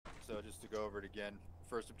just to go over it again,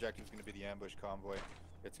 first objective is going to be the ambush convoy.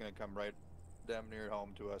 It's going to come right damn near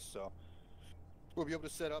home to us, so we'll be able to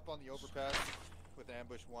set up on the overpass with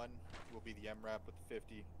ambush 1. Will be the MRAP with the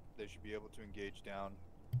 50. They should be able to engage down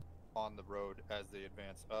on the road as they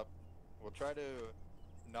advance up. We'll try to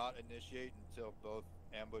not initiate until both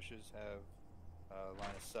ambushes have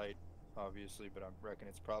line of sight, obviously, but I reckon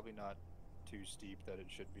it's probably not too steep that it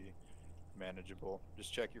should be manageable.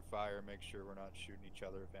 Just check your fire, make sure we're not shooting each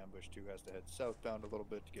other if ambush 2 has to head southbound a little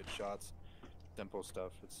bit to get shots. Simple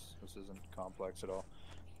stuff. This isn't complex at all.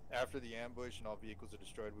 After the ambush and all vehicles are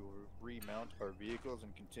destroyed, we will remount our vehicles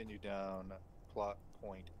and continue down plot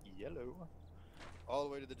point yellow all the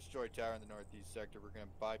way to the destroyed tower in the northeast sector. We're going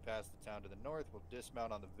to bypass the town to the north. We'll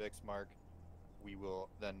dismount on the VIX mark. We will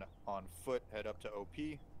then on foot head up to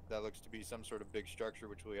OP. That looks to be some sort of big structure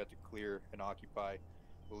which we have to clear and occupy.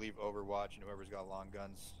 We'll leave Overwatch and whoever's got long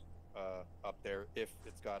guns up there. If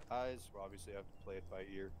it's got eyes, we'll obviously have to play it by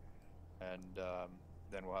ear. And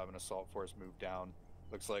then we'll have an assault force move down.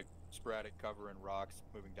 Looks like sporadic cover and rocks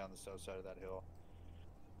moving down the south side of that hill.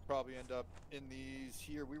 Probably end up in these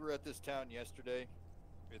here. We were at this town yesterday.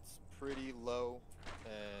 It's pretty low,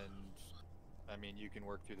 and I mean you can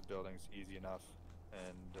work through the buildings easy enough.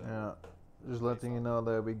 And yeah, just letting you know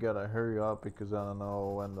that we gotta hurry up because I don't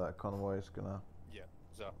know when that convoy is gonna. Yeah,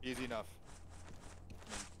 so easy enough. I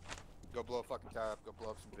mean, go blow a fucking tower up. Go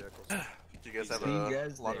blow up some vehicles. Do you guys have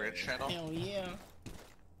a long range channel? Hell yeah.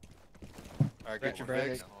 Alright, get your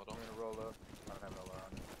VIX. I'm gonna roll up. I don't have no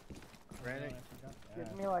on. Brandon,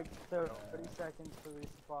 Give me like 30 seconds to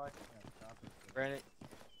resupply. Brandon,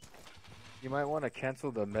 you might want to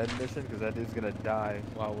cancel the med mission because that dude's gonna die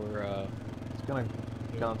while we're It's gonna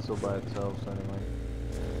cancel by itself anyway.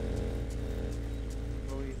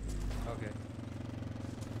 Okay.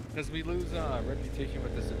 Because we lose reputation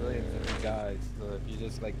with the civilians and the guys. So if you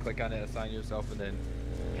just like click on it, assign yourself, and then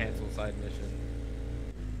cancel side mission.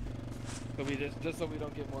 So we just so we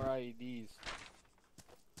don't get more IEDs.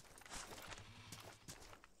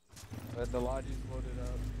 But the lodges loaded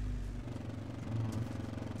up.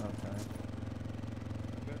 Okay.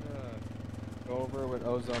 I'm gonna go over with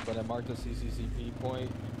Ozone, but I marked a CCCP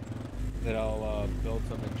point that I'll build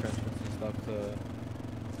some entrenchments and stuff to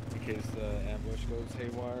in case the ambush goes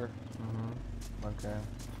haywire. Okay.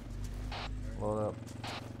 Load up.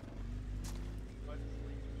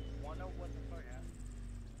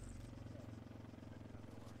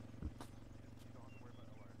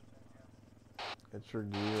 Get your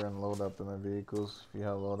gear and load up in the vehicles. If you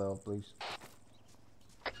have loadout, please.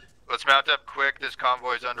 Let's mount up quick. This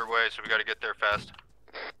convoy is underway, so we got to get there fast.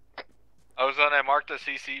 Ozone, I marked the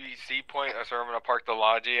CCC point, so I'm gonna park the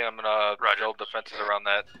lodgy and I'm gonna build defenses around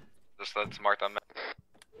that. Just that's marked on map.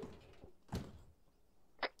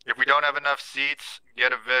 If we don't have enough seats,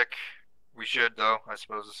 get a Vic. We should, though. I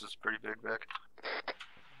suppose this is pretty big Vic.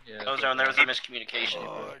 Yeah. Ozone, there was a miscommunication.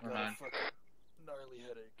 Oh, I got a fucking gnarly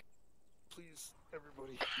headache. Please,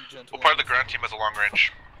 everybody, be gentle. Well, part of the ground team has a long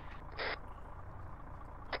range.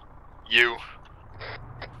 You.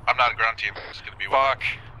 I'm not a ground team. It's gonna be Fuck.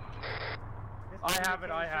 I have it.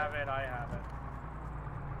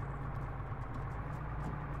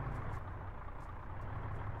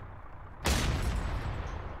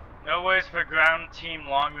 No ways for ground team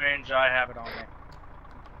long range, I have it on me.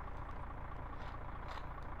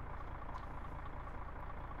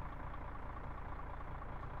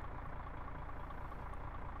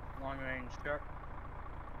 Long range, start.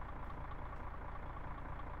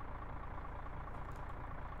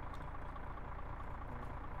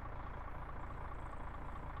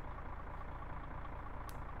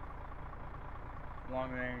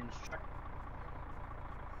 Long range, check.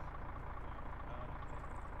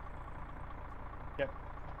 Yep.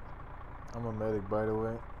 I'm a medic, by the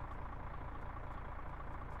way.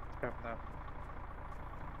 Yep, no.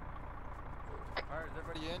 Alright, is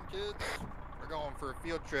everybody in, kids? We're going for a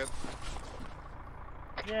field trip.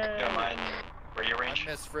 Yay! Don't mind rearrange.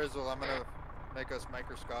 I miss Frizzle. I'm gonna make us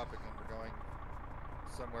microscopic and we're going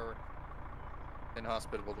somewhere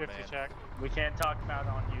inhospitable to 50 man. check. We can't talk about it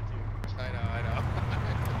on YouTube. I know.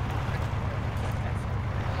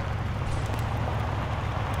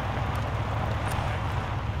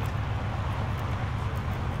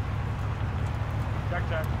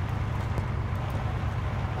 Check.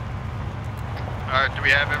 Alright, do we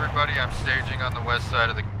have everybody? I'm staging on the west side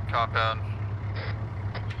of the compound.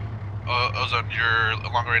 Ozone, your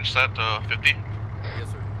long range set, 50? Yes,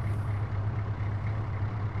 sir.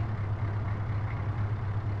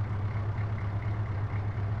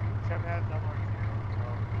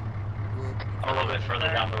 I'm a little bit further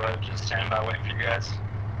down the road, just stand by waiting for you guys.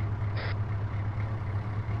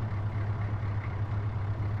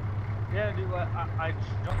 Yeah, dude, I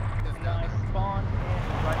jumped and then I spawned in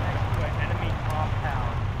right next to an enemy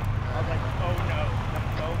compound. I was like, oh no.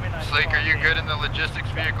 The moment I Sleek, are you spawned good in the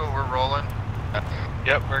logistics vehicle? We're rolling.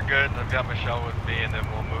 Yep, we're good. I've got Michelle with me, and then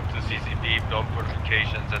we'll move to CCP, build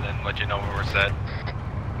fortifications, and then let you know when we're set.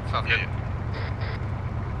 Sounds good.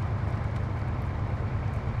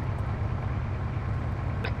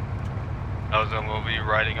 Ozone will be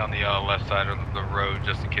riding on the left side of the road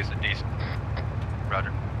just in case of decent.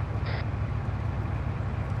 Roger.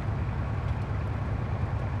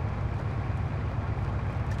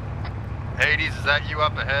 Hades, is that you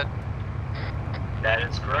up ahead? That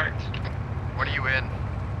is correct. What are you in?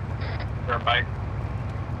 Dirt bike.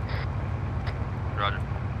 Roger.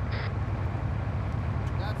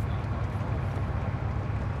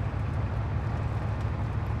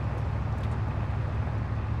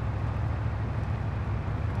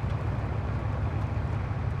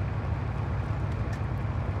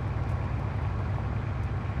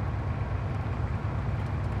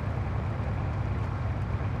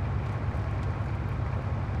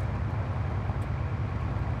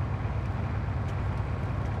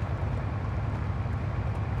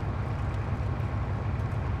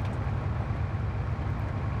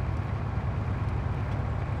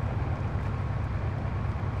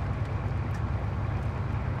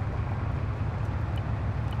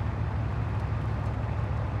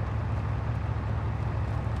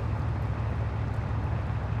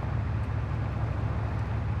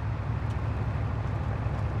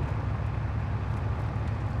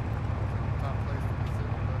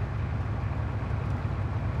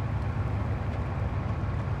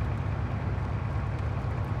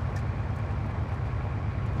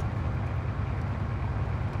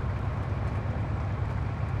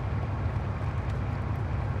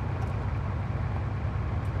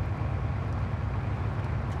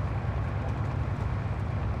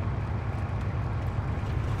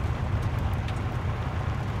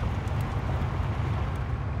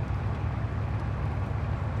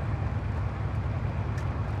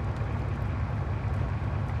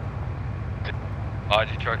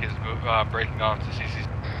 Logi truck is breaking off to CC.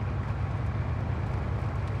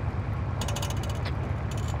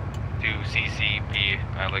 To CCP.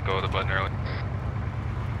 I let go of the button early.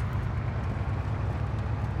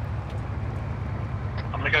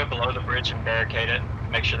 I'm gonna go below the bridge and barricade it.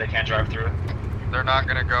 Make sure they can't drive through it. They're not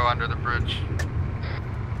gonna go under the bridge.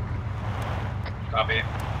 Copy.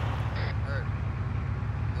 Alright.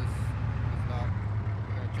 This is not.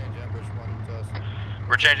 We're gonna change ambush 1 to us.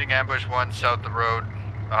 We're changing ambush 1 south the road,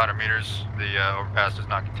 100 meters. The overpass does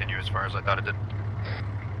not continue as far as I thought it did.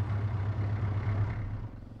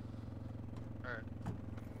 Alright.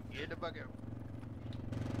 Get the bug out.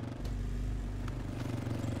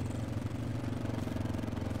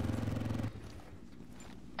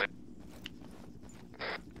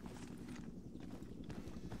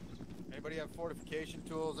 Anybody have fortification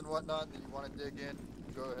tools and whatnot that you want to dig in?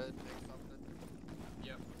 Go ahead and make something.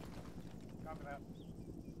 Yep. Copy that.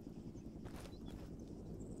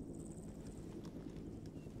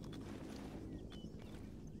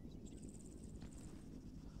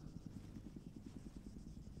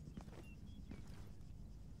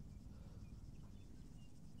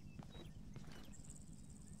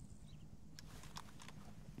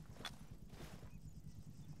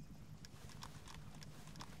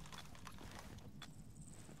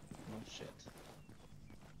 Oh shit.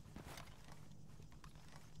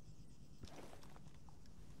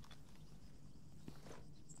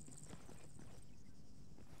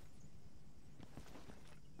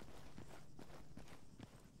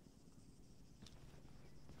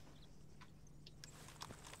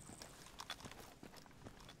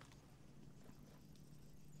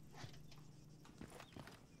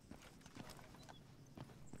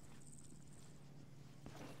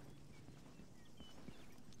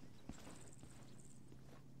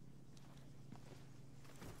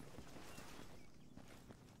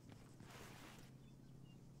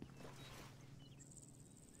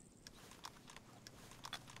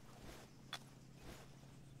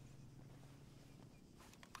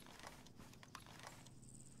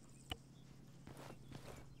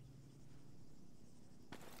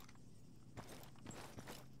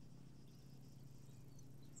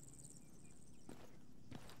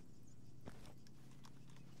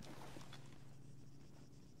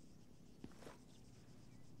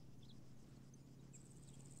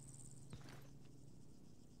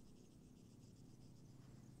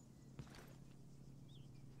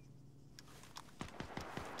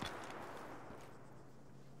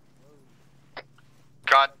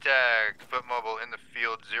 Contact, foot mobile in the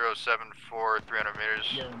field 074, 300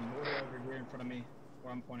 meters. Yo, Mortar over here in front of me.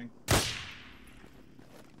 where I'm pointing.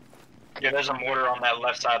 Yeah, there's a mortar on that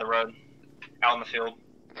left side of the road, out in the field.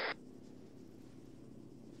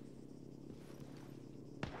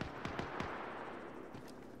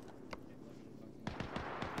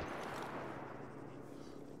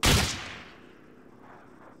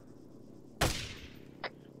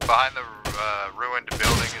 Behind the ruined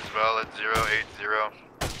building as well at 080.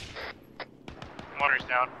 Mortar's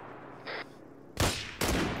down.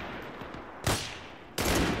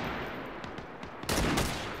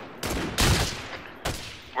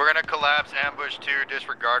 We're gonna collapse ambush 2,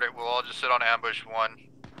 disregard it. We'll all just sit on ambush 1.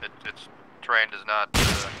 Its terrain does not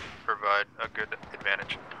provide a good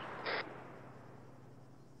advantage.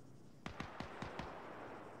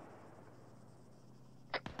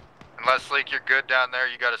 Unless, Sleek, you're good down there,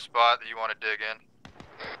 you got a spot that you want to dig in.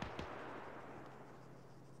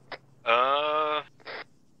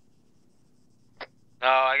 No,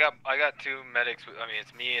 I got 2 medics. I mean,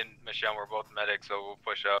 it's me and Michelle. We're both medics, so we'll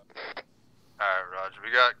push up. Alright, Roger.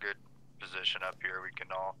 We got good position up here. We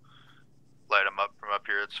can all light them up from up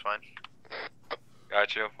here. It's fine.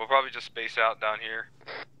 Gotcha. We'll probably just space out down here.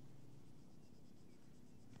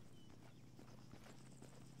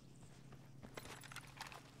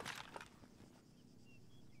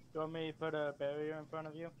 Do you want me to put a barrier in front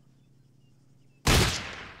of you?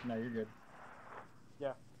 No, you're good.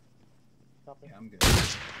 Yeah. Copy. Yeah, I'm good.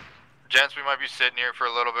 Gents, we might be sitting here for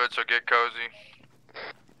a little bit, so get cozy.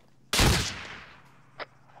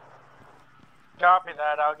 Copy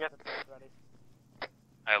that, I'll get the base ready.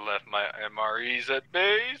 I left my MREs at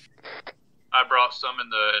base. I brought some in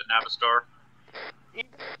the Navistar.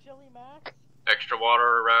 Even the chili max? Extra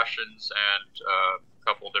water rations and a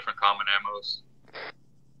couple different common ammos.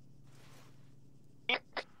 Did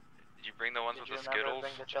you bring the ones with the Skittles?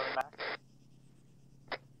 Bring the chili max?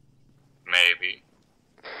 Maybe.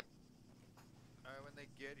 Alright, when they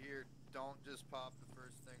get here, don't just pop the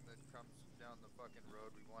first thing that comes down the fucking road.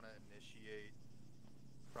 We want to initiate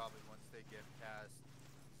probably once they get past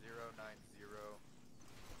 090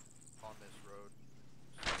 on this road.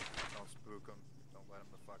 So don't spook them. Don't let them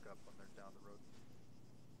the fuck up when they're down the road.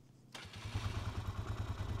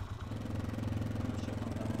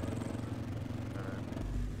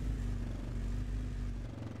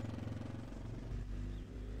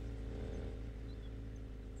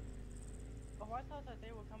 Oh, I thought that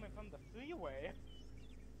they were coming from the freeway.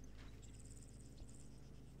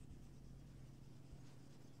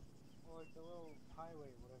 Or like the little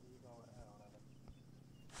highway, whatever you call it. I don't know.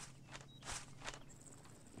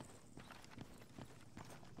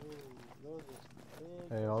 Ooh, those are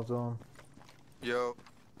big. Hey, Ozone. Yo. It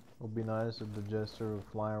would be nice if the Jester would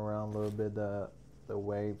fly around a little bit the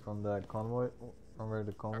way from that convoy, from where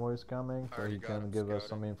the convoy is coming, so he can give us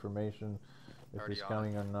some information if he's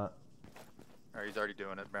coming or not. Alright, he's already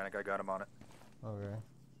doing it, Brannick. I got him on it. Okay.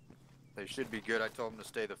 They should be good. I told them to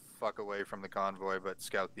stay the fuck away from the convoy, but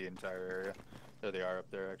scout the entire area. There they are up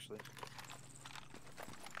there, actually.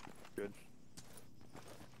 Good.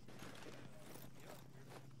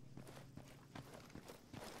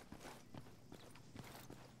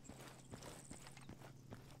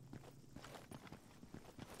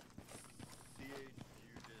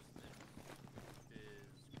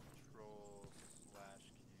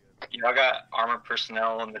 You know, I got armored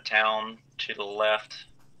personnel in the town to the left,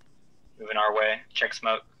 moving our way. Check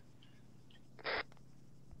smoke.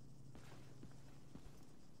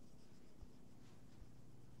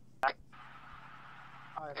 I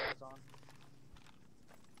have those on.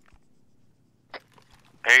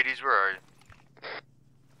 Hades, where are you?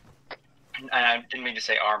 And I didn't mean to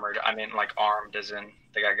say armored. I mean like armed, as in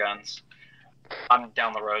they got guns. I'm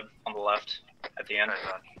down the road on the left at the end. Eyes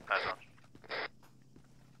on. Eyes on.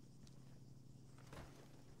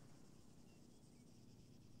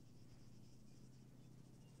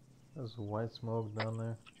 There's white smoke down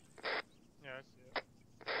there. Yeah, I see it.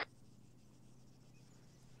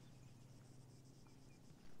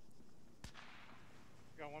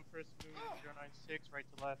 Got one person moving 096 right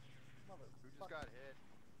to left. Who just got hit?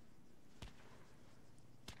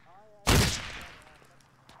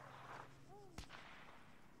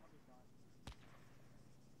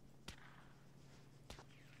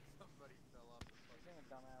 Somebody fell off the fucking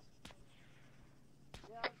dumbass.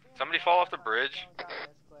 Somebody fall off the bridge?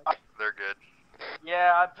 They're good.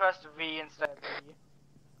 Yeah, I pressed V instead of B.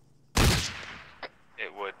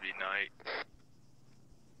 It would be night.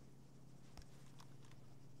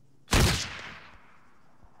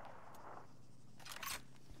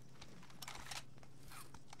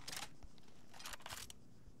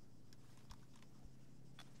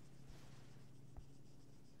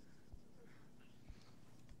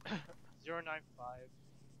 095.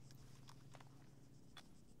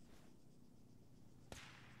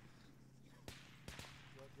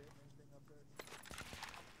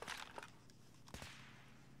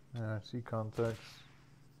 Yeah, I see contacts.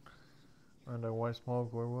 And the white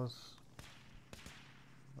smoke, where was?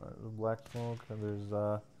 The black smoke, and there's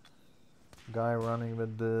a guy running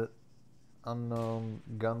with the unknown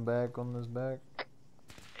gun bag on his back.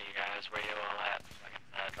 Hey guys, where you all at? I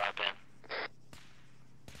can drop in.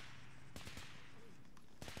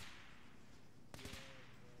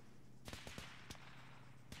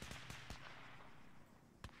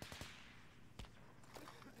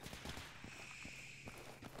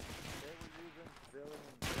 They were using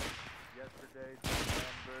civilian yesterday to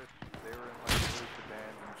ambush. They were in like blue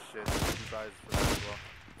sedans and shit. You guys for that as well.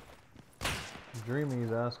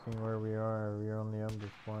 Dreamy's asking where we are. We're on the ambush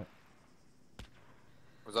point.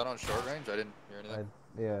 Was that on short range? I didn't hear anything.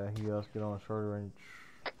 Yeah, he asked it on short range.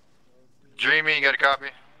 Dreamy, you got a copy?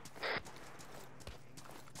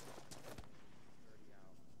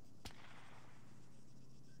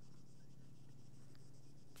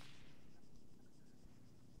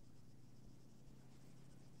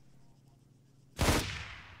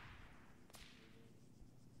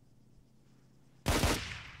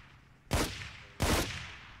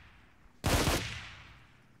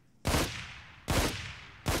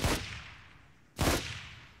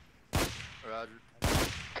 Roger.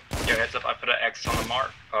 Yo, heads up, I put an X on the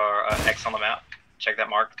mark, or an X on the map. Check that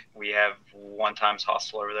mark. We have 1 times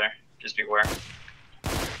hostile over there. Just be aware.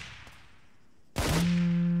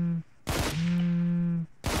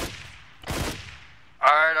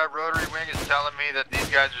 Alright, our rotary wing is telling me that these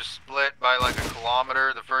guys are split by like a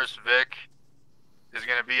kilometer. The first Vic is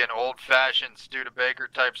going to be an old-fashioned Studebaker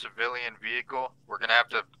type civilian vehicle. We're going to have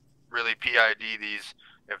to really PID these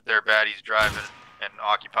if they're baddies driving and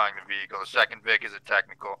occupying the vehicle. The second Vic is a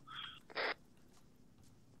technical.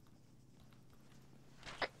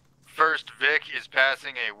 First Vic is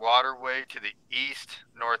passing a waterway to the east,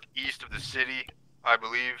 northeast of the city, I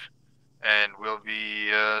believe, and we'll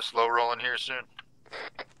be slow rolling here soon.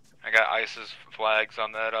 I got ICE's flags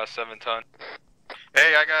on that 7-ton.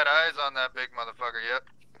 Hey, I got eyes on that big motherfucker, yep.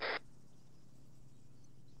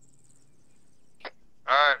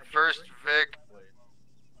 Alright, first Vic.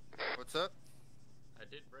 What's up? I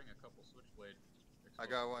did bring a couple switchblade. I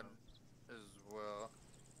got one as well.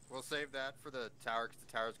 We'll save that for the tower, because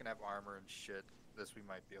the tower's gonna have armor and shit. This we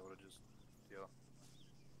might be able to just deal.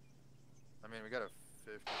 I mean, we got a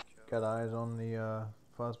 50 kill. Got eyes on the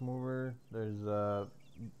fast mover. There's a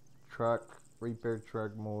repair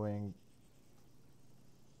truck moving.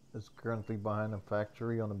 It's currently behind a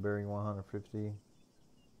factory on the bearing 150.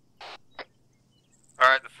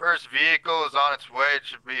 Alright, the first vehicle is on its way. It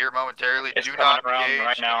should be here momentarily. It's Do coming not around engage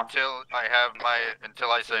right now. until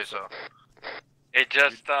I say so. It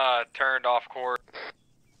just turned off course.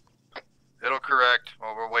 It'll correct.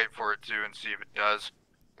 Well, we'll wait for it to and see if it does.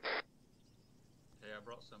 Hey, I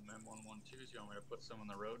brought some M112s. You want me to put some on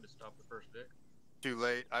the road to stop the first Vic? Too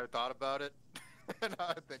late. I thought about it. And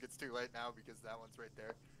I think it's too late now because that one's right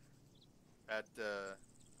there. At,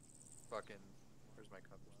 fucking, where's my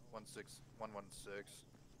compass? 116.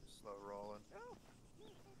 Slow rolling.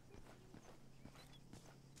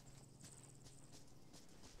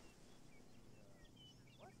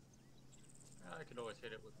 I could always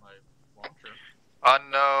hit it with my launcher.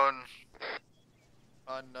 Unknown.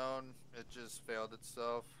 Unknown. It just failed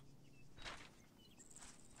itself.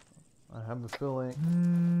 I have a feeling.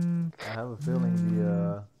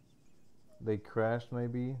 They crashed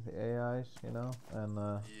maybe the AIs, you know, and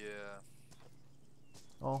Yeah.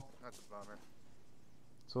 Oh, That's a bummer.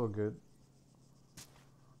 it's all good.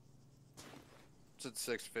 It's at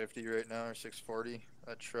 650 right now, or 640,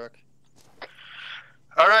 that truck.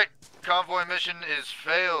 Alright, convoy mission is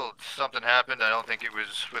failed. Something happened. I don't think it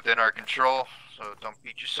was within our control, so don't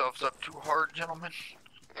beat yourselves up too hard, gentlemen.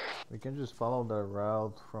 We can just follow the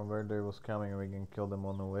route from where they was coming and we can kill them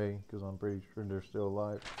on the way, because I'm pretty sure they're still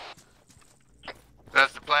alive.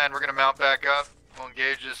 That's the plan. We're gonna mount back up. We'll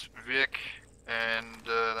engage this Vic and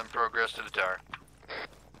then progress to the tower.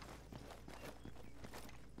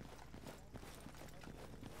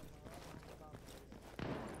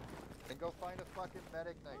 Then go find a fucking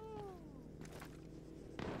medic knight.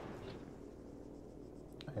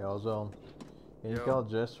 Hey, Ozone. Can you tell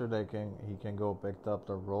Jester that he can go pick up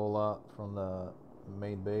the rollout from the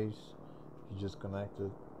main base? He just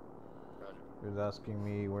connected. Roger. He was asking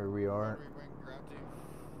me where we are. Ground team.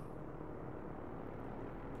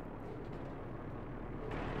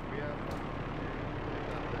 We have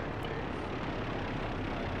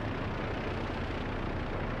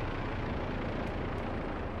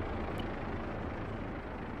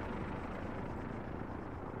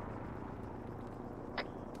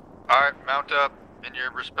Alright, mount up in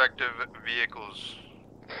your respective vehicles.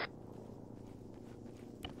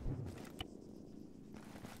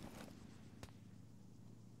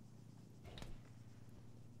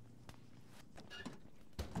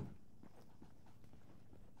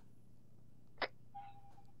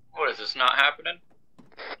 What is this not happening?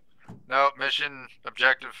 No, mission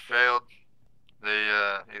objective failed. They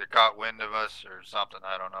either caught wind of us or something,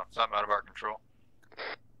 I don't know. Something out of our control.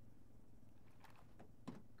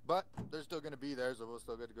 But they're still gonna be there, so we'll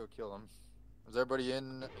still get to go kill them. Is everybody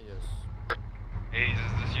in? Yes. Ace,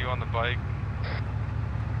 is this you on the bike?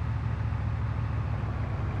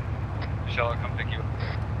 Shall I come pick you up?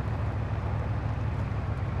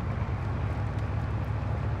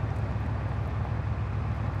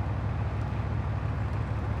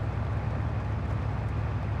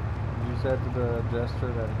 You said to the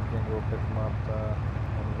jester that you can go pick him up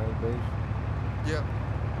on the main base? Yep.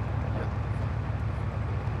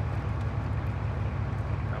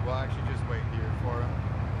 And we'll actually just wait here for him.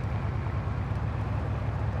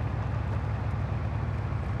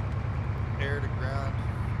 Air to ground.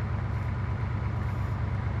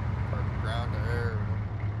 Or ground to air.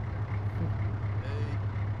 Hey,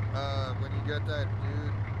 when you get that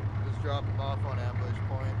dude, just drop him off on ambush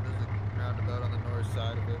point. There's a roundabout on the north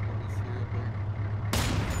side of it. We'll just see him there.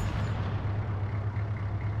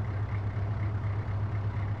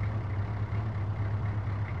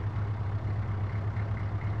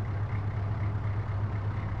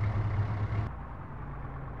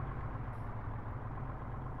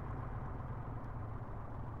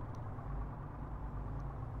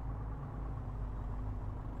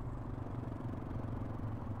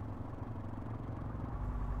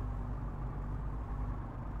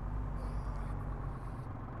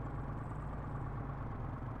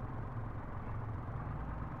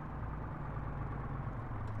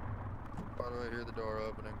 Why do I hear the door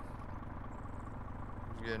opening?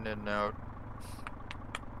 He's getting in and out.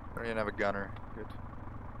 I don't even have a gunner. Good.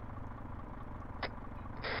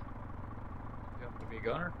 You want to be a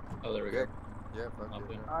gunner? Oh, there we Good. go. Yeah, fuck Up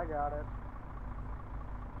yeah. in. I got it.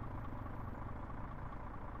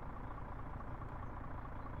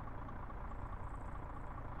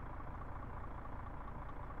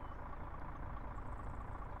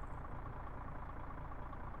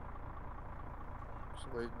 Just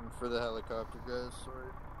waiting for the helicopter, guys.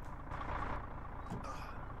 Sorry.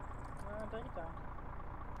 Take your time.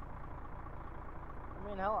 I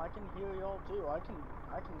mean, hell, I can hear y'all too. I can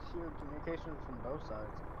hear communication from both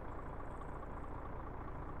sides.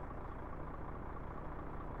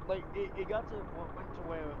 Like it got to the point to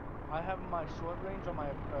where I have my short range on my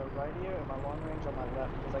right ear and my long range on my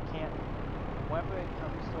left because I can't. Whenever it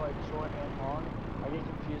comes to like short and long, I get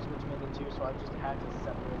confused between the two, so I just had to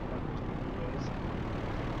separate them between the ears.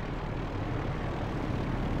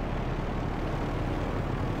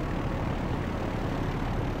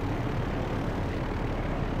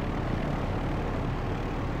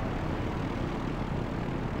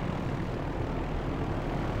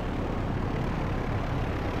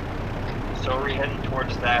 So are we heading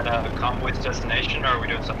towards that convoy's destination, or are we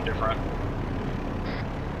doing something different?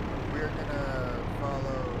 We're gonna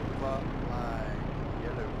follow the plot line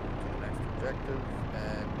yellow to the next objective,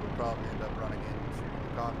 and we'll probably end up running into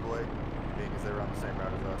the convoy, being as they run the same route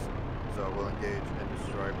as us. So we'll engage and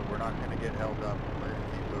destroy, but we're not gonna get held up. We're gonna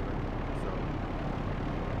keep moving. So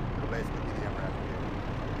it'll basically be the MRAP game.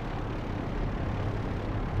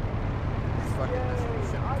 These fucking missions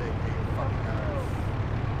shouldn't take 8 fucking hours.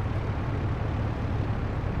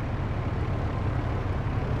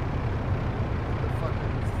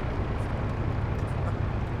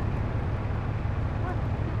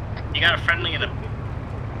 You got a friendly in a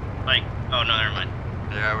bike. Oh no, never mind.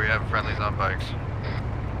 Yeah, we have friendlies on bikes.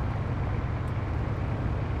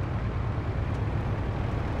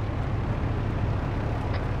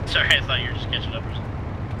 Sorry, I thought you were just catching up or something.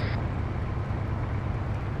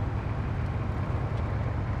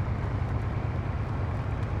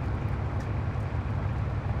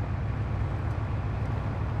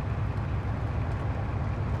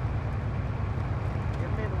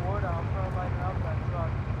 Give me the word, I'll throw lighting up that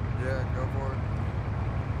truck. Yeah, go for it.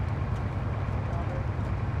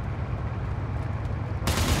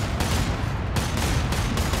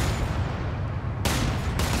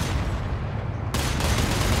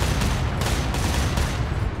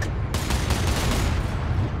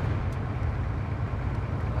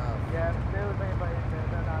 Yeah, if there was anybody in there,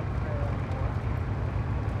 they're not there anymore.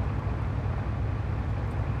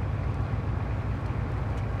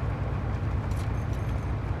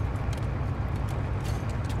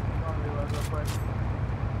 I'll reload real quick.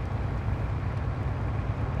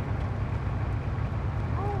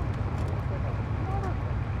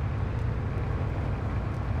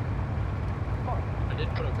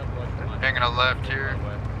 taking a left here.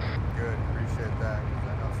 Good, appreciate that, because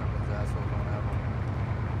I know some of those assholes don't have them.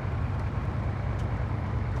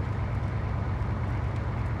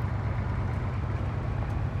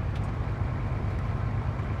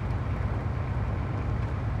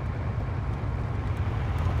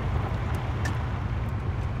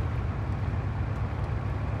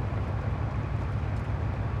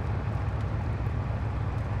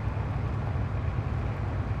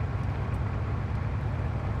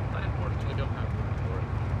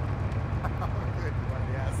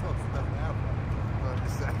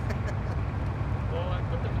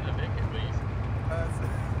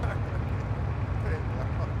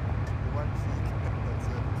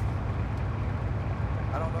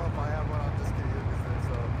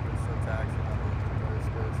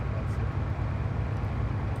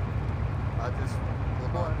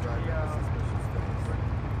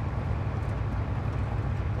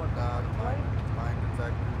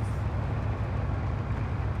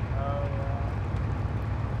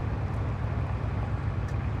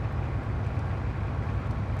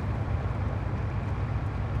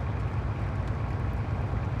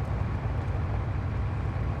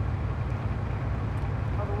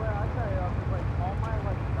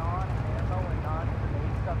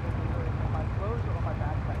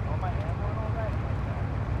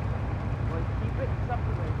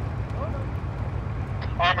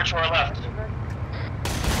 Arma to our left.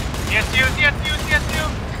 Yes.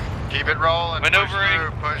 Keep it rolling.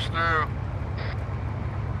 Maneuvering. Push through.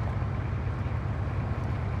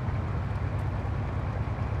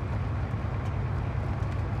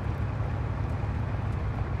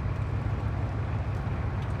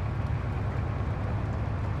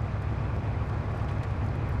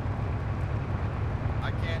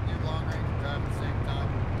 I can't do long range and drive at the same time.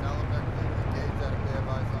 Tell them they're clear to engage that if they have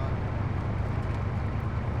eyes on.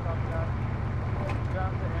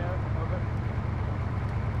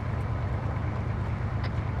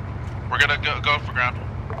 We're gonna go for ground.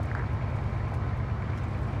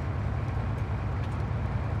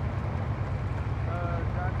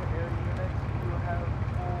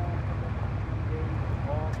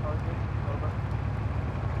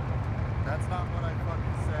 That's not what I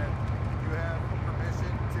fucking said. You have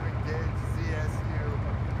permission to engage ZSU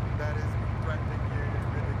that is threatening you.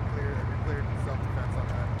 You're clear. You're cleared for self-defense on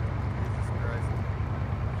that. Jesus Christ.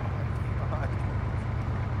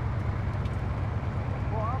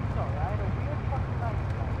 Well, I'm sorry. I had a weird fucking night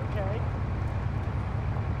tonight, okay?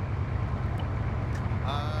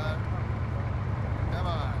 Come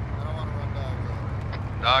on. I don't want to run dogs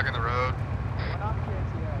over. Dog in the road. We're not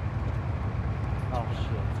kids yet. Oh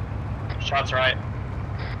shit. Shots right.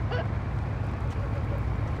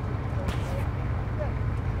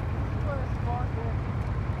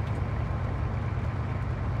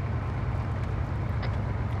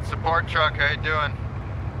 Support truck, how you doing?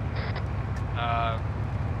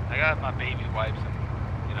 I got my baby wipes and,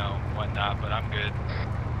 you know, whatnot, but I'm good.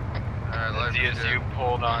 Alright, The DSU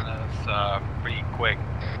pulled on us pretty quick.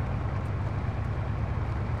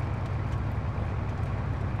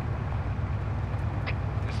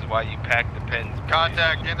 This is why you pack the pins.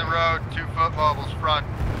 Contact in the road, 2 foot bubbles front.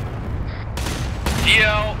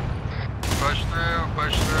 TL! Push through,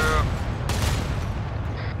 push through.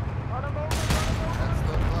 That's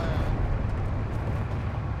the plan.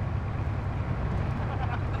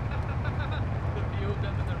 The view of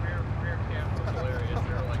them in the rear cam was hilarious.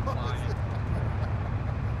 They were like flying.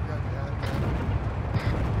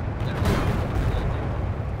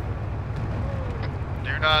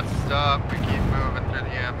 Do not stop, we keep moving through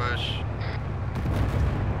the ambush.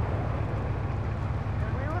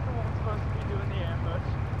 We were the ones supposed to be doing the ambush.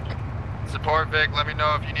 Support Vic, let me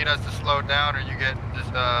know if you need us to slow down or you get just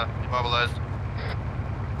immobilized.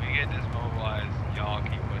 We get dismobilized, y'all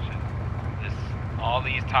keep pushing. All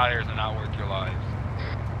these tires are not worth your lives.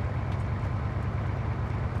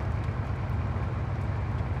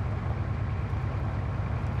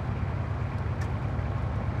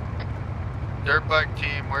 Dirt bike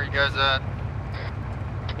team, where you guys at?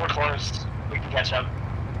 We're close. We can catch up.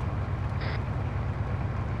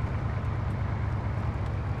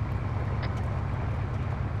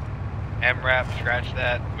 MRAP, scratch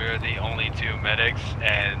that. We're the only 2 medics,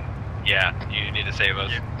 and yeah, you need to save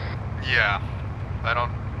us. Yeah, I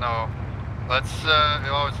don't know. Let's,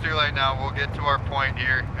 well, it's too late now. We'll get to our point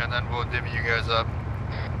here, and then we'll divvy you guys up.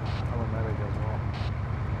 I'm a medic as well.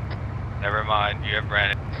 Never mind, you have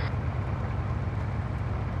Brandon.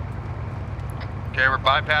 Okay, we're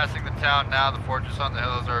bypassing the town now. The fortress on the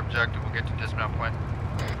hill is our objective. We'll get to dismount point.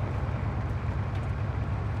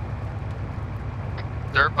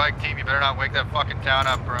 Dirt bike team, you better not wake that fucking town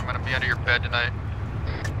up or I'm gonna be under your bed tonight.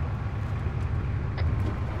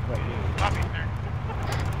 about you. Copy, sir.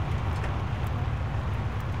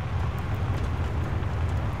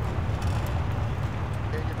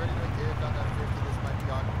 Okay, get ready to engage on that 50. This might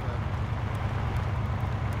be occupied.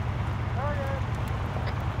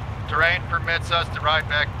 Terrain permits us to ride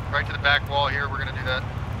back right to the back wall here. We're gonna do that.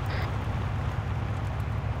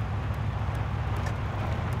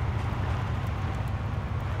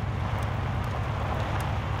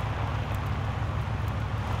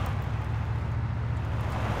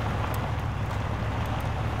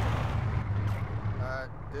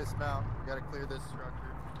 Dismount. We gotta clear this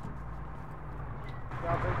structure.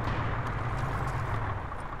 Copy.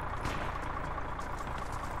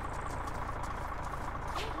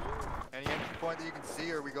 Any entry point that you can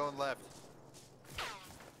see, or are we going left?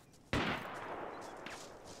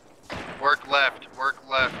 Work left, work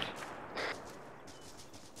left.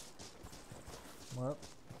 What?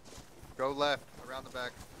 Go left, around the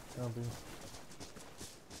back. Copy.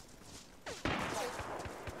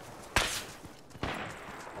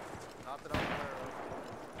 Not that I'm aware of.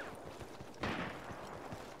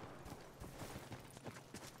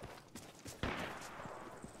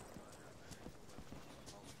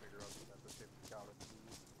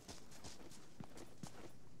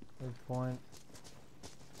 Good point.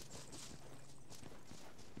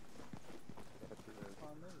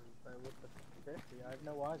 With the 50, I have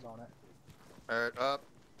no eyes on it. Alright, up.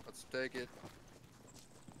 Let's take it.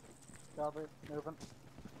 Copy. Moving.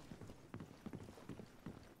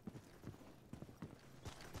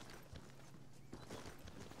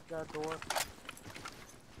 Got door.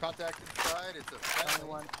 Contact inside. It's a Tell me friendly.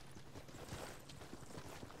 one.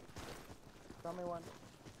 Tell me one.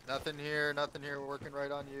 Nothing here. Nothing here. We're working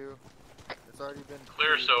right on you. It's already been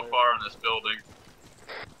Clear so far in this building.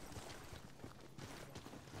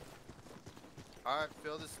 Alright,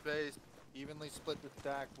 fill the space. Evenly split the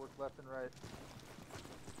stack. Work left and right.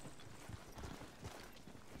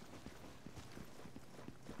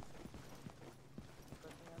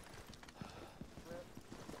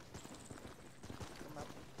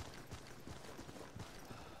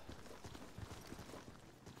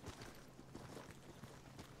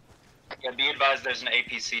 Yeah, be advised there's an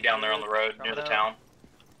APC down there on the road near the town.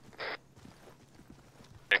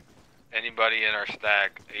 Anybody in our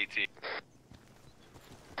stack, AT.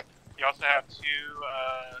 You also have two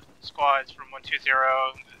squads from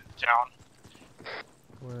 120 down.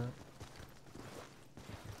 Where?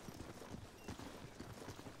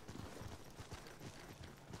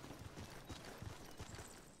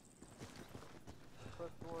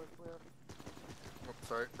 First door clear. Oh,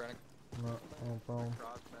 sorry, Frank. No problem.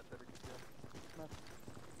 Cross method.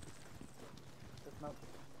 Dismount.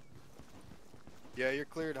 Yeah, you're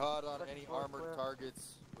cleared hot on Second any floor armored clear.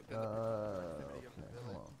 targets within the proximity of the Okay,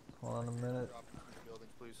 village. hold on a minute. Drop into the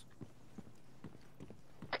buildings, please.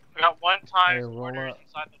 We got one time Hey, roll orders up,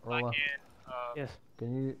 inside the roll black up. inn. Yes. Can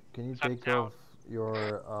you Inside take town. off your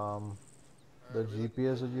the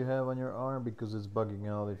GPS that you have on your arm, because it's bugging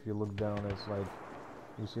out. If you look down, it's like,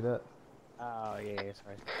 you see that? Oh yeah,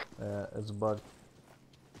 sorry. Yeah, it's a bug.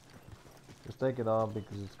 Just take it off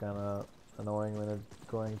because it's kind of annoying when it's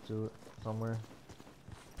going to somewhere.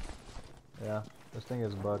 Yeah, this thing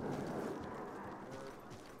is bugged.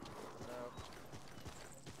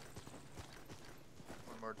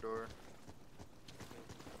 One more door.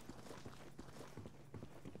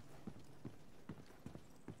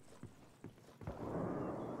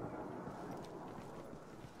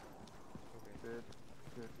 Good.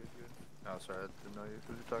 Oh, sorry, I didn't know you.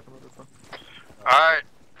 Was you talking about this one? Alright.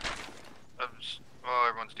 Well,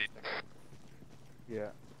 everyone's decent.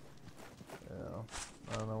 Yeah. Yeah,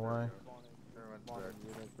 I don't know why. Everyone's Spawning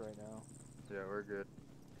back. units right now. Yeah, we're good.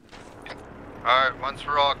 Alright, once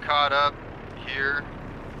we're all caught up here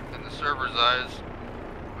in the server's eyes,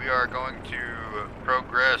 we are going to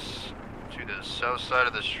progress to the south side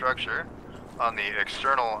of the structure on the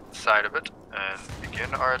external side of it and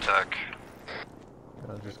begin our attack.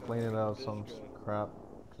 Yeah, just cleaning out some crap,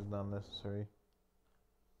 which is not necessary.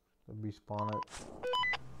 Respawn it.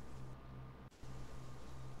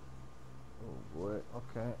 Oh boy,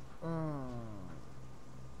 okay.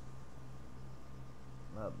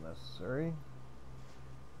 Not necessary.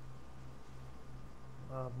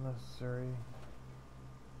 Not necessary.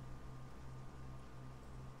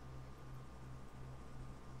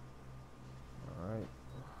 Alright.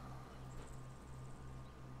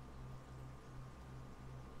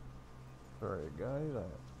 Sorry guys, I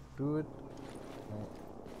do it.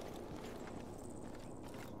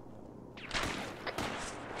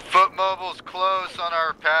 Foot mobiles close on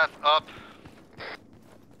our path up.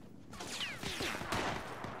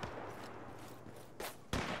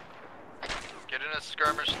 Get in a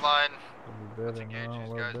skirmish line. Let's Better engage now, these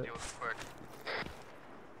a guys, little deal bit. with them quick.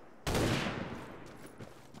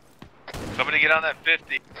 Somebody get on that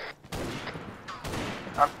 50.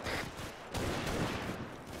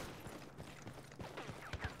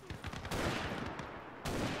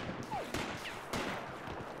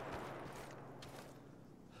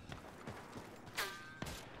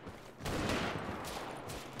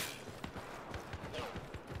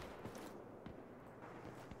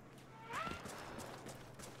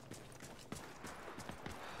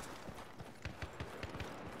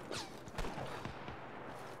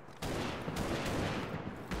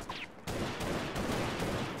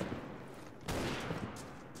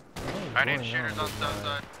 I need shooters on south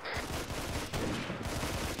side.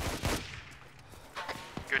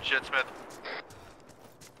 Good shit, Smith.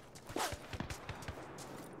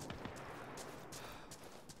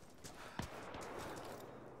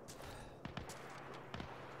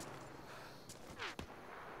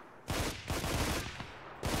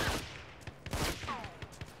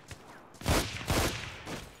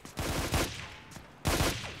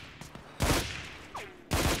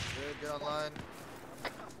 Good, get online.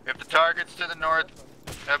 If the targets to the north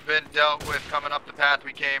have been dealt with coming up the path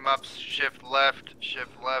we came up, shift left,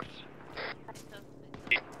 shift left.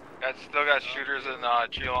 Still got shooters in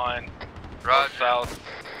G line. Roger. South.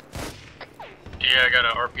 Yeah, I got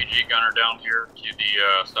an RPG gunner down here to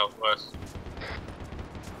the southwest.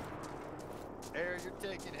 Air, you're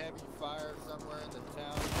taking heavy fire somewhere in the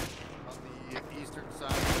town on the eastern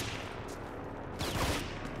side.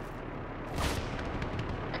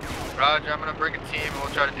 Roger, I'm gonna bring a team and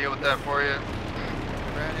we'll try to deal with that for you.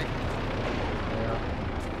 Ready?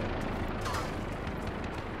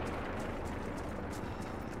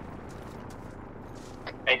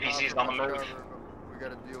 APC's on the move. We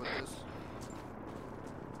gotta deal with this.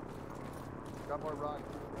 Got more rock.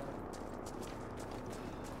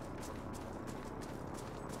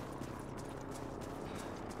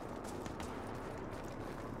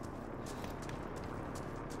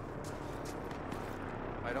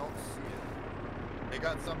 I don't see it. They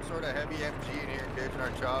got some sort of heavy MG in here engaging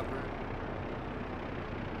our chopper.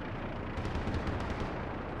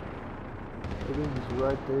 I think it's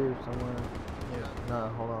right there somewhere. Yeah. Nah,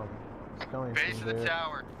 hold on. It's coming Base from of the there.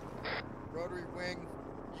 tower. Rotary wing,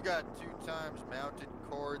 you got 2 times mounted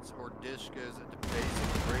cords or dishkas at the base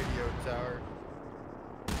of the radio tower.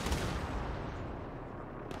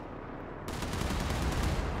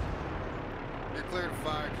 You're clear to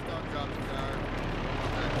fire, just don't drop the tower.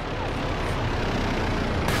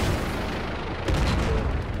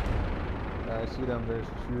 I see them, there's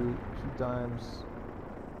two times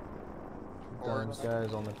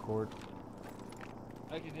guys on the court.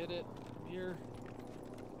 I can hit it here.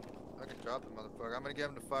 I can drop the motherfucker. I'm gonna get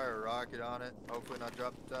him to fire a rocket on it. Hopefully not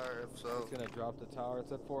drop the tower, if so. It's gonna drop the tower.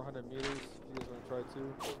 It's at 400 meters. If you guys wanna try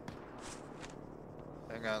to.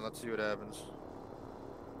 Hang on, let's see what happens.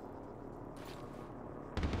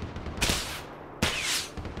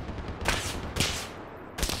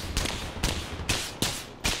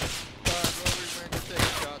 Rotary wing, you're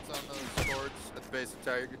taking shots on those cords at the base of the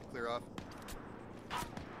tower. You're good to clear off.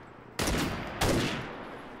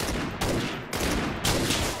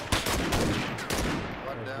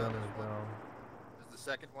 One down. There's the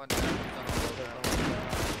second one down. He's on the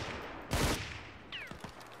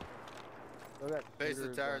low down. Base of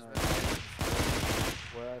the towers, man.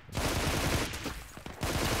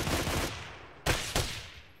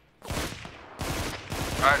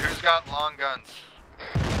 Alright, who's got long guns?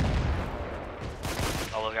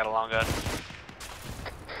 Solo's got a long gun.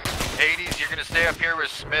 Hades, you're gonna stay up here with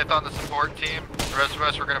Smith on the support team. The rest of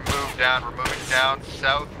us, we're gonna move down. We're moving down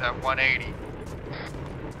south at 180.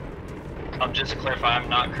 Just to clarify, I'm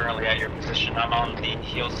not currently at your position. I'm on the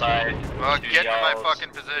heel side. Well, to get to my y'all's- fucking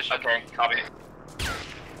position. Okay, copy.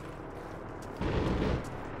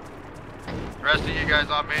 The rest of you guys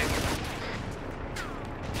on me.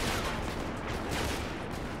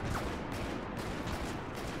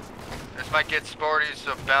 This might get sporty,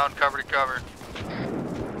 so bound cover to cover.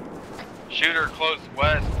 Shooter close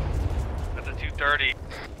west at the 230.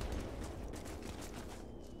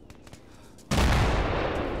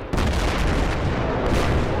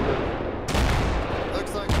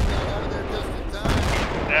 Looks like we got out of there just in time.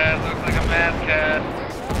 Yeah, it looks like a mad cat.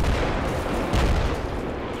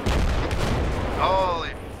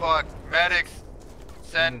 Holy fuck. Medics,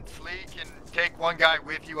 send Fleek and take one guy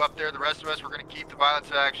with you up there. The rest of us, we're gonna keep the violence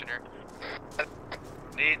of action here.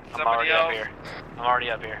 Need I'm somebody already else? up here. I'm already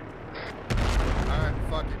up here. Alright,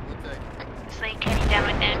 fuck it, we'll take it. Slate heading down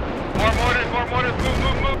with that. More mortars, move,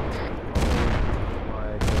 move, move!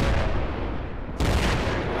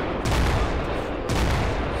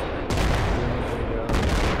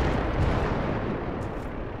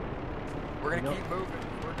 gotta keep moving.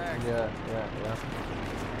 We're next. Yeah.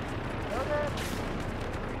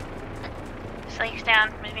 Slake's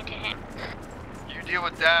down, moving to him. You deal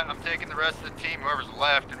with that. I'm taking the rest of the team, whoever's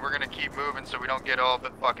left, and we're gonna keep moving so we don't get all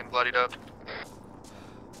but fucking bloodied up.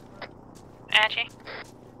 Archie.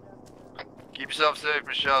 Keep yourself safe,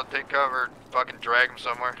 Michelle. Take cover. Fucking drag them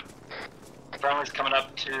somewhere. Friendly's coming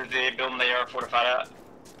up to the building they are fortified at.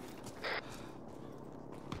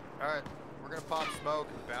 Alright, we're gonna pop smoke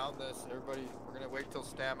and bound this. Everybody, we're gonna wait till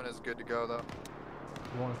stamina's good to go though.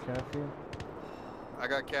 You want caffeine? I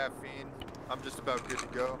got caffeine. I'm just about good to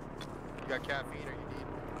go. You got caffeine or you need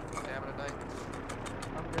stamina night?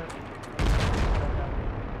 I'm good.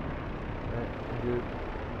 Alright, I'm good.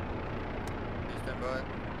 Please stand by.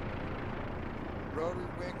 Rotary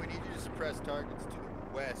wing, we need you to suppress targets to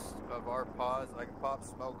the west of our pause. I can pop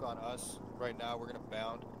smoke on us. Right now, we're gonna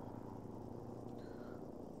bound.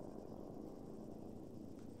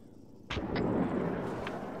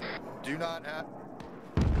 Do not have...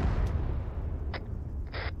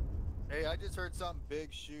 Hey, I just heard something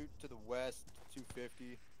big shoot to the west,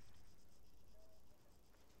 250.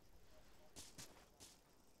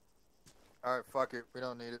 Alright, fuck it. We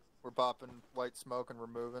don't need it. We're popping white smoke and we're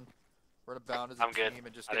moving. We're gonna bound as a I'm good. team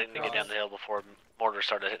and just I get didn't make it down across. the hill before mortar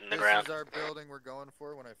started hitting the This ground. is our building we're going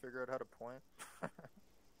for when I figure out how to point.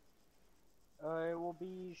 It will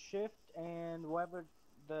be shift and whoever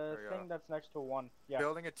the There you thing go. that's next to 1. Yeah.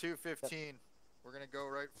 Building at 215. We're gonna go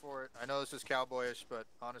right for it. I know this is cowboyish, but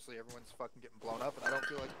honestly, everyone's fucking getting blown up, and I don't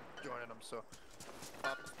feel like joining them. So,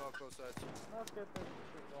 pop and smoke both sides. Let's get this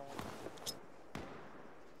shit going.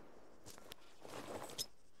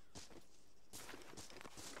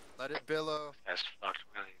 Let it billow. That's fucked.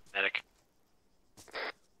 Medic.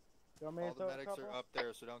 You want me to All throw the a medics couple? are up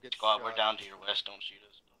there, so don't get Squad, shot. we're down to your west. Don't shoot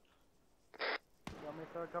us. You want me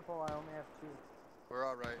to throw a couple? I only have 2. We're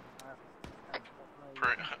all right.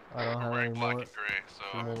 I don't have any more. Black and gray, so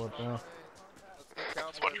Two more left now. Let's go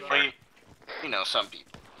that's what you cowboys. learn. You know, some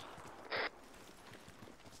people.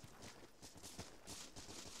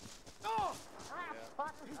 Oh!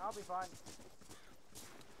 Fuck! I'll be fine.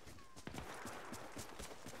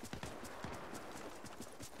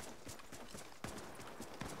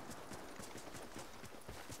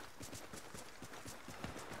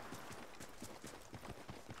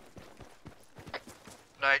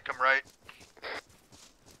 Night, come right.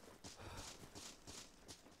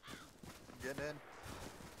 Getting in.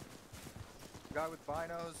 Guy with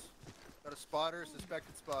binos. Got a spotter,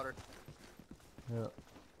 suspected spotter. Yeah.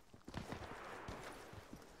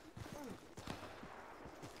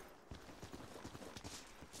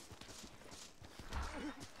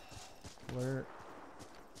 Where?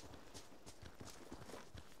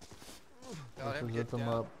 Got him, Let's get zip him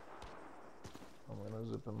down. up. I'm gonna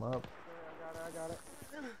zip him up. I got it.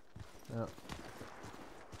 Yeah.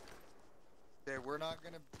 Okay, we're not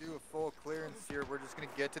gonna do a full clearance here. We're just gonna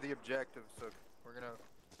get to the objective. So we're gonna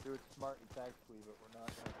do it smart and tactically, but we're not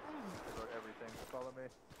gonna worry about everything. Follow me.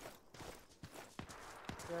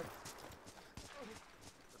 Good.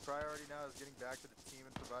 The priority now is getting back to the team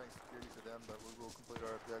and providing security for them, but we will complete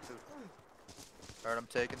our objective. Alright, I'm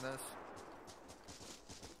taking this.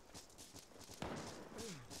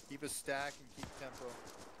 Keep a stack and keep tempo.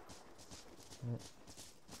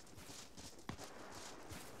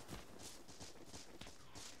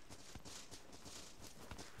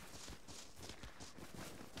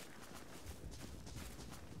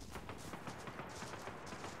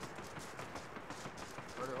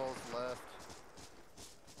 Rudder holes left.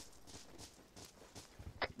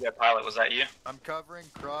 Yeah, pilot, was that you? I'm covering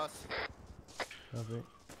cross. Copy.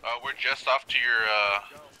 We're just off to your,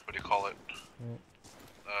 what do you call it?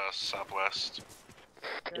 Southwest.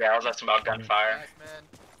 Yeah, I was asking about gunfire. Nice, man.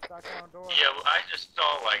 Back on door. Yeah, well, I just saw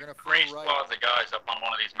like We're gonna 3 full right. squads of guys up on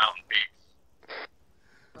one of these mountain peaks.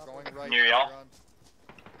 We're going right. Near y'all? Run.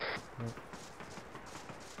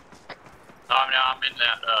 I'm in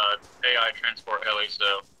that AI transport heli,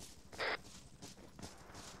 so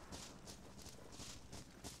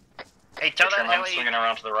Hey, tell Picture that him heli. swinging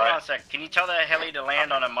around to the Hold on right. a sec. Can you tell that heli to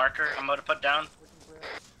land on a marker I'm going to put down?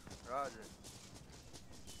 Roger.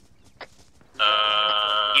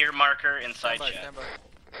 Ear marker inside Stand by, chat. stand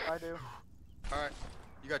by. I do. Alright.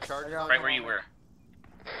 You got charges on Right you? where you were.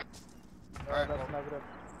 Alright, That's well, negative.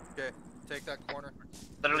 okay. Take that corner.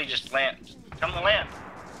 Literally just land. Just tell them to land.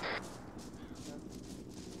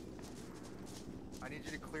 I need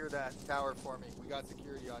you to clear that tower for me. We got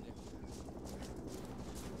security on you.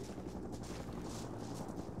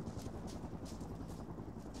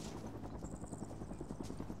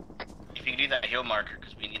 If you can do that hill marker,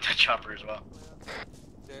 because we need that chopper as well.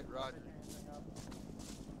 Okay, roger.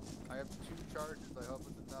 I have 2 charges. I hope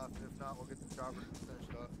it's enough. If not, we'll get the chopper to finish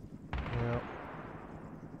it up. Yep.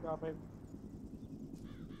 Copy.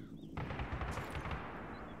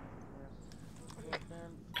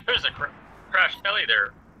 There's a crash heli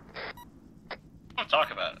there. Don't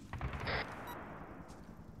talk about it.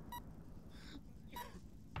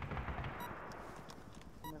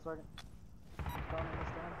 Give me a second.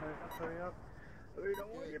 Hurry up. We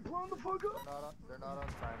don't want to get blown the fuck up. They're not on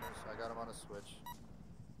timers. I got them on a switch.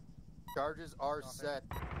 Charges are set.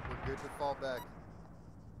 We're good to fall back.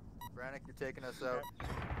 Brannick, you're taking us out.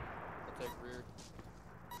 I'll take rear.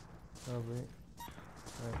 Copy.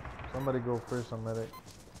 Right. Somebody go first on medic.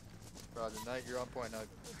 Roger, Knight, you're on point now.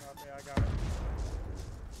 Okay, I got it.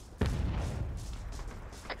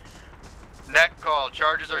 Net call.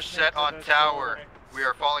 Charges are set on tower. We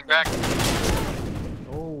are falling back.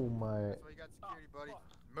 Oh my. So you got security, buddy.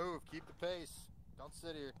 Move. Keep the pace. Don't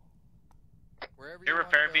sit here. Wherever Your you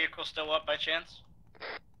repair wanna go. vehicle still up by chance?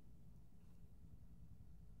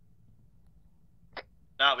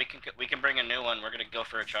 No, we can bring a new one. We're gonna go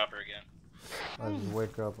for a chopper again. I just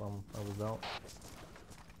wake up. I was out.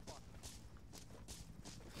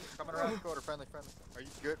 Coming around the corner, friendly. Are you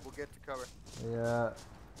good? We'll get to cover. Yeah.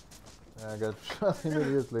 I got shot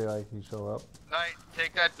immediately. Like he showed up. Knight,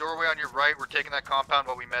 take that doorway on your right. We're taking that compound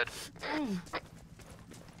while we med.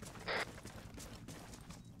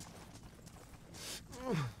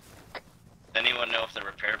 Anyone know if the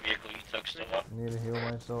repair vehicle you took still up? Need to heal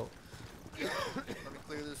myself. Let me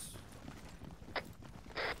clear this.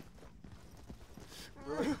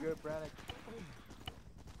 Really good, Brannick.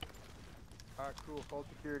 Alright, cool. Hold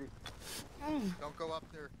security. Don't go up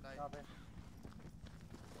there, Knight.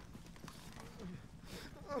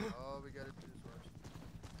 Oh, we gotta do this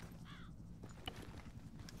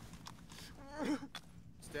first.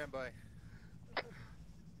 Stand by.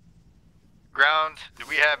 Ground, do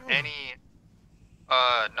we have any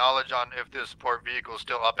knowledge on if the support vehicle is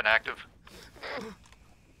still up and active?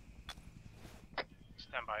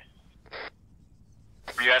 Stand by.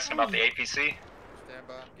 Were you asking about the APC? Stand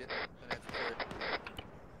by. I'm getting an answer for it.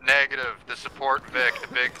 Negative. The support Vic, the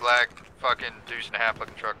big black fucking deuce and a half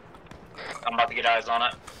looking truck. I'm about to get eyes on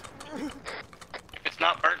it. If it's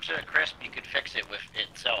not burnt to a crisp, you could fix it with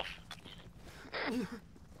itself.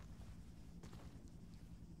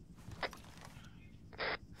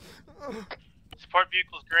 Support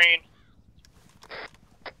vehicle's green.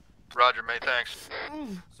 Roger, mate, thanks.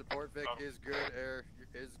 Support Vic is good. Air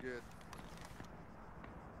is good.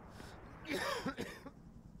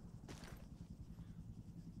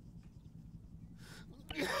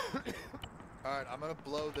 Alright, I'm gonna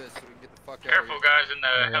blow this so we can get the fuck out of here. Careful, guys, in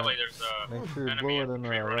the heli. There's Make sure you enemy blow it in the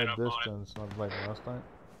infantry running right up on it. distance, not like last time.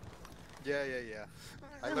 Yeah.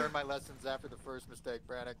 I learned my lessons after the first mistake,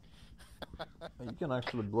 Brannick. You can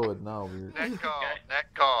actually blow it now. Net call,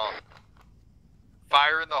 net call.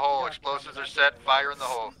 Fire in the hole. Explosives are set. Fire in the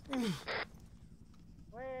hole. Wait.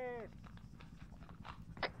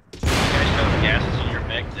 You guys know the gases in your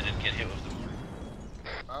mech that didn't get hit with the mortar.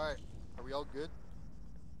 Alright, are we all good?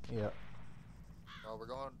 Yeah. Oh, we're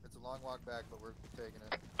going, it's a long walk back, but we're taking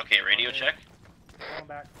it. Okay, radio check. Going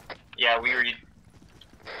back. Yeah, we read.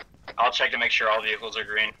 I'll check to make sure all vehicles are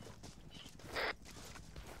green.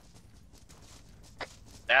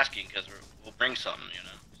 Asking because we'll bring something, you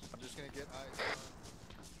know. I'm just gonna get eyes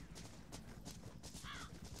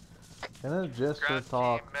Can I just Ground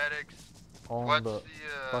talk team, medics. on What's the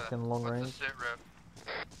fucking long what's range? the sit rep?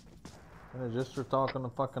 Can I just talk on the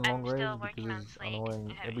fucking long range because it's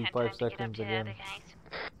annoying every 5 seconds again.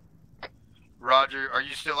 Roger, are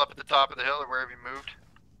you still up at the top of the hill or where have you moved?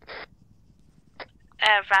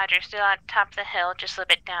 Roger, still on top of the hill, just a little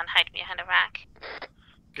bit down, hiding behind a rock.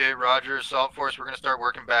 Okay, Roger, Assault Force, we're gonna start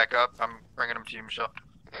working back up. I'm bringing them to you, Michelle.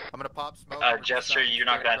 I'm gonna pop smoke. Jester, you're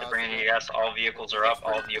not gonna have to bring any gas. All vehicles are up.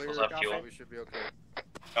 All vehicles have fuel. We should be okay.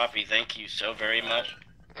 Copy, thank you so very much.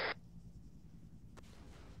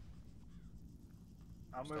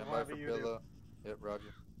 I'll move Stand by wherever for you do. Billo. Yep,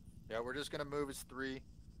 Roger. Yeah, we're just gonna move as 3.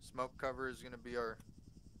 Smoke cover is gonna be our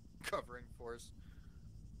covering force.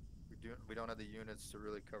 We don't have the units to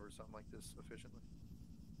really cover something like this efficiently.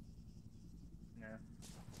 Yeah.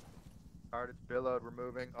 Alright, it's billowed. We're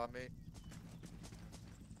moving on me.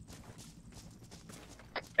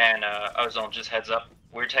 And Ozone, just heads up.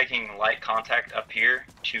 We're taking light contact up here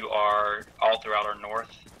to all throughout our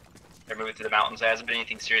north. They're moving through the mountains. There hasn't been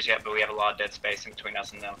anything serious yet, but we have a lot of dead space in between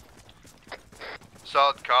us and them.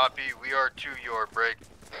 Solid copy. We are to your break.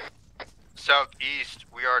 Southeast.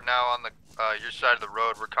 We are now on the your side of the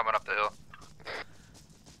road. We're coming up the hill.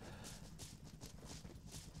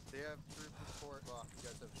 They have troop report. Well, you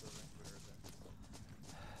guys have children. We heard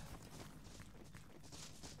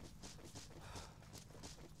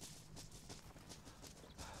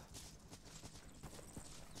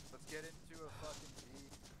get into a fucking V.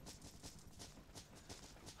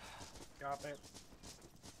 Drop it.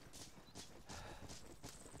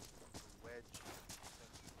 Wedge.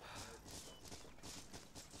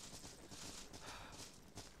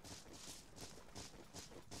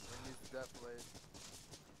 Then use the death blade.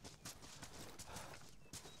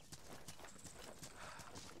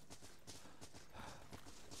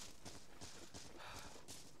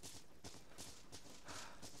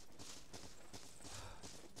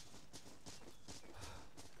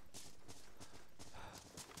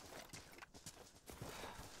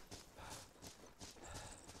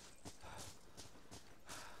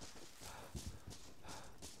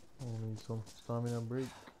 I need some stamina break.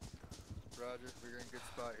 Roger, we're in a good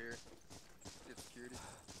spot here. Get security.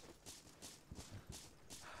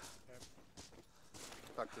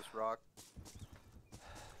 Tuck this rock.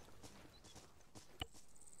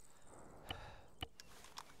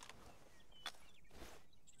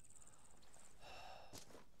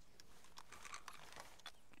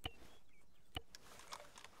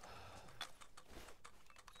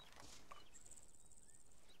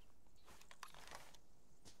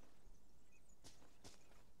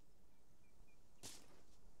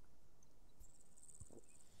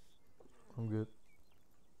 I'm good.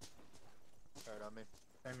 Alright, on me.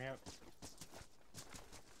 Same here.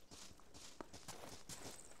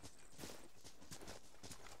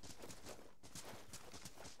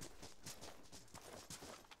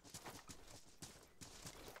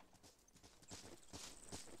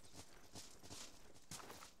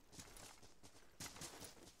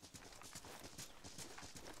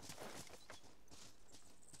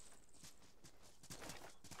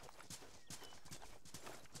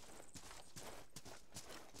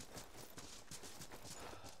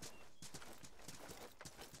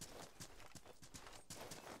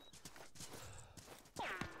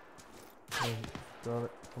 Got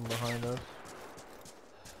it from behind us.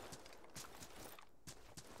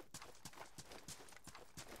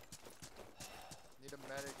 Need a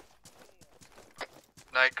medic.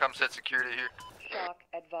 Knight, come set security here. Shock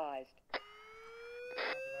advised.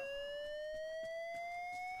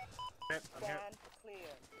 Stand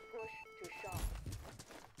clear. Push to shock.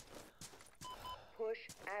 Push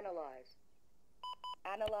analyze.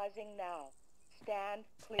 Analyzing now. Stand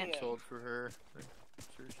clear. Hold for her. Make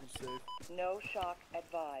sure she's safe. No shock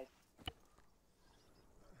advised.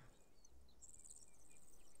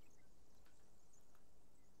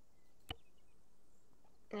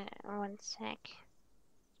 One sec.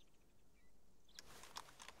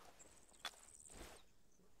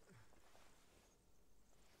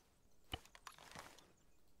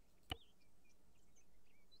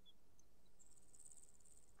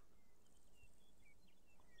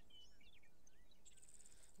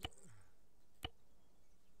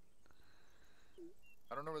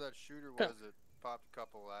 I don't know where that shooter was. It popped a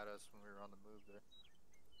couple at us when we were on the move there.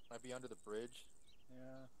 Might be under the bridge.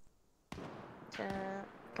 Yeah.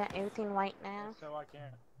 Got everything white now. So I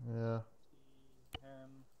can Yeah. see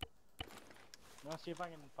him. Let's see if I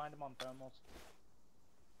can find him on thermals.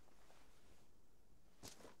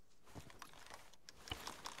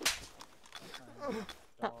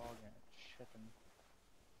 Dog and chicken.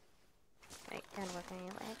 Wait, gotta work on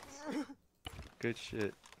your legs. Good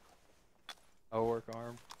shit. I'll work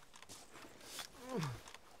arm.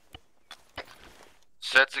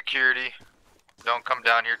 Set security. Don't come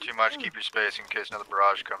down here too much. Keep your space in case another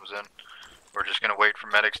barrage comes in. We're just gonna wait for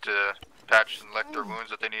medics to patch and lick their wounds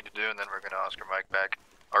that they need to do, and then we're gonna Oscar Mike back.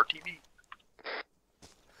 RTB.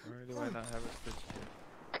 Where do I not have a switch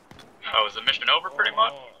to? Oh, is the mission over pretty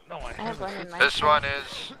much? No, I have one in my This one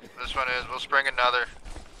is. We'll spring another.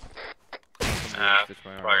 Stitch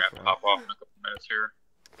my arm Probably as gonna well. pop off in a couple minutes here.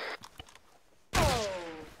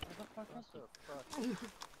 What the fuck?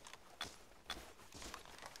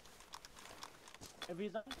 If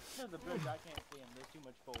he's under the bridge, I can't see him. There's too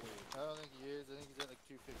much foliage. I don't think he is. I think he's at like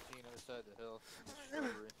 215 other side of the hill.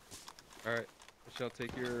 Shrubbery. Alright, Michelle,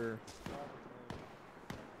 take your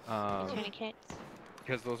Tourniquets.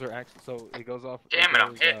 because those are actually so it goes off. Damn it,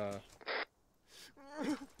 I'm hit.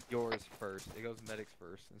 Yours first. It goes medics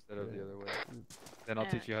first instead of the other way. Then I'll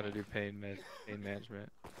teach you how to do pain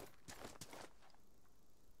management.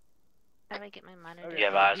 How do I get my monitor? Do you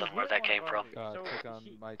have eyes on where that came from? Click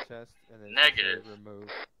on my chest and then Negative. remove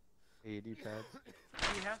AED pads.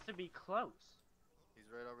 He has to be close. He's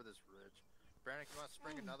right over this ridge. Brandon, you want to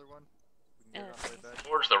spring another one? We can get it on the way back.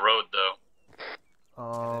 Towards the road, though. The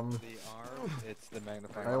arm, it's the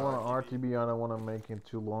magnifying. I want an RTB. I don't want to make it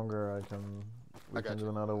too longer. We can do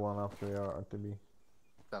another one after the RTB.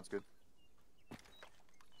 Sounds good.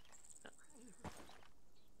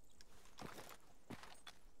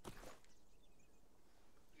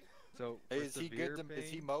 Is he good? Is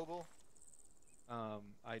he mobile?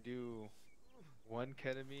 I do 1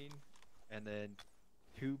 ketamine, and then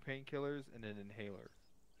 2 painkillers, and an inhaler.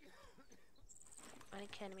 1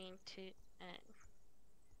 ketamine,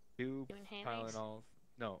 2 inhalers? Tylenols.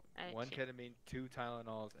 No, Oh, 1 2. ketamine, 2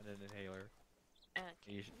 Tylenols, and an inhaler.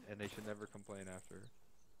 Okay. And they should never complain after.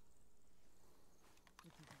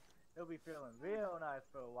 He'll be feeling real nice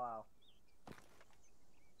for a while.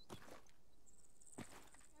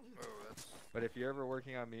 But if you're ever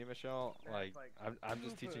working on me, Michelle, That's like, like I'm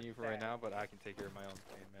just teaching you for right now, but I can take care of my own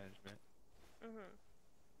pain management.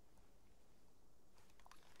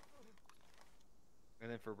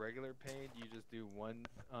 And then for regular pain, you just do 1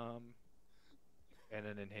 and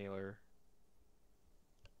an inhaler.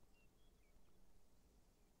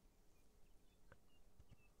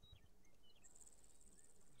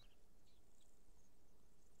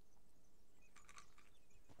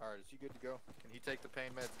 Alright, is he good to go? Can he take the pain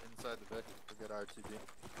meds inside the Vic for good RTB?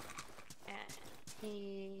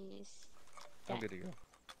 He's... I'm good to go.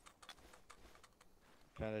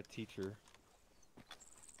 Found a teacher.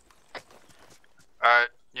 Alright,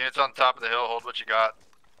 units on top of the hill, hold what you got.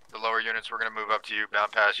 The lower units, we're gonna move up to you,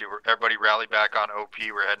 bound past you. Everybody rally back on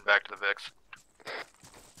OP, we're heading back to the Vicks.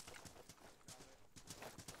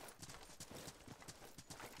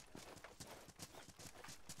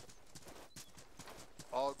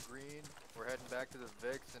 All green, we're heading back to the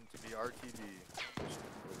Vicks and to be RTB.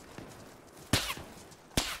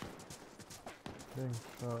 Dang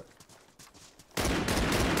shot.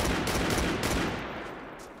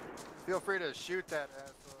 Feel free to shoot that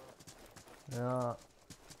asshole. Yeah.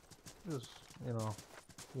 Just, you know,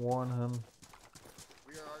 warn him.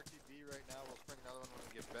 We are RTB right now. We'll spring another one when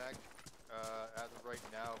we get back. As of right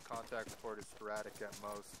now, contact report is sporadic at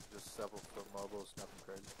most. Just several foot mobiles, nothing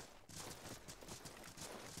crazy.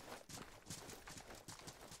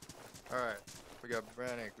 Alright, we got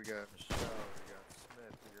Brannick, we got Michelle, we got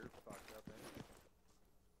Smith. You're fucked up, ain't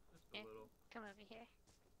you? Yeah, come over here.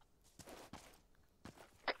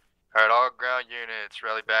 Alright, all ground units,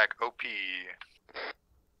 rally back, OP.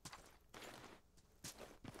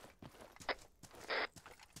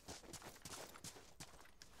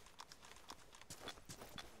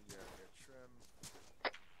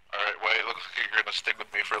 Alright, wait, looks like you're gonna stick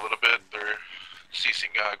with me for a little bit. They're ceasing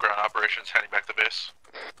ground operations, heading back to base.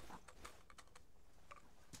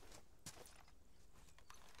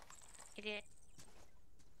 You did.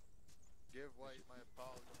 Give White my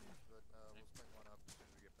apologies, but we'll spring one up as soon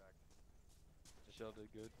as we get back. Michelle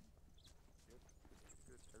did good. Good.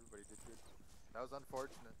 Everybody did good. That was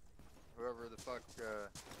unfortunate. Whoever the fuck,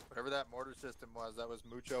 whatever that mortar system was, that was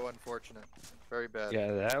mucho unfortunate. Very bad.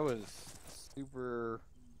 Yeah, that was super...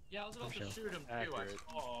 Yeah, I was about to shoot him too. I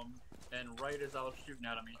saw him, and right as I was shooting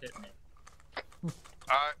at him, he hit me.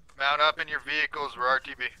 Alright, mount up in your vehicles, we're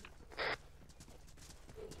RTB.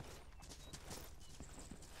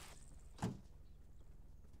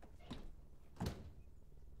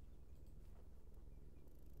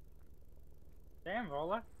 Damn,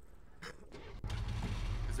 Roller.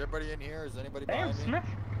 Is everybody in here? Is anybody Damn, behind me? Smith.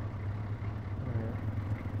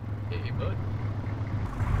 Hey, bud.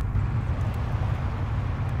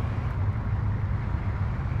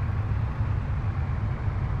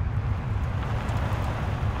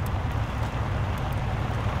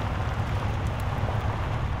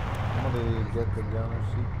 Somebody get the gunner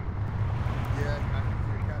seat. Yeah, I think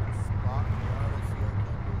you're kind of spot me, honestly. I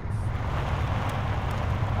can't do this.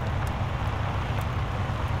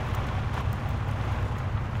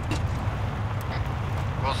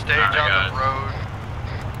 We'll stage on the road.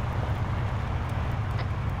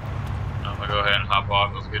 I'm gonna go ahead and hop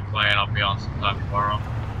off. It was a good plan. I'll be on sometime tomorrow.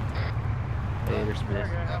 Later, Smith.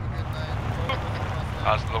 Have a good night.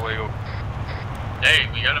 Hasta luego. Hey,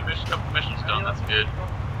 we got a mission, couple missions done. That's good.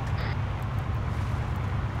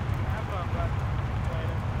 Have fun, bud.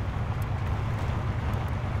 Later.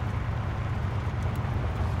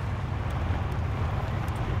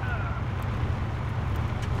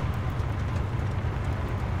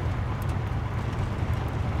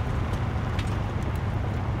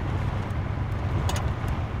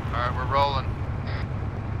 Alright, we're rolling.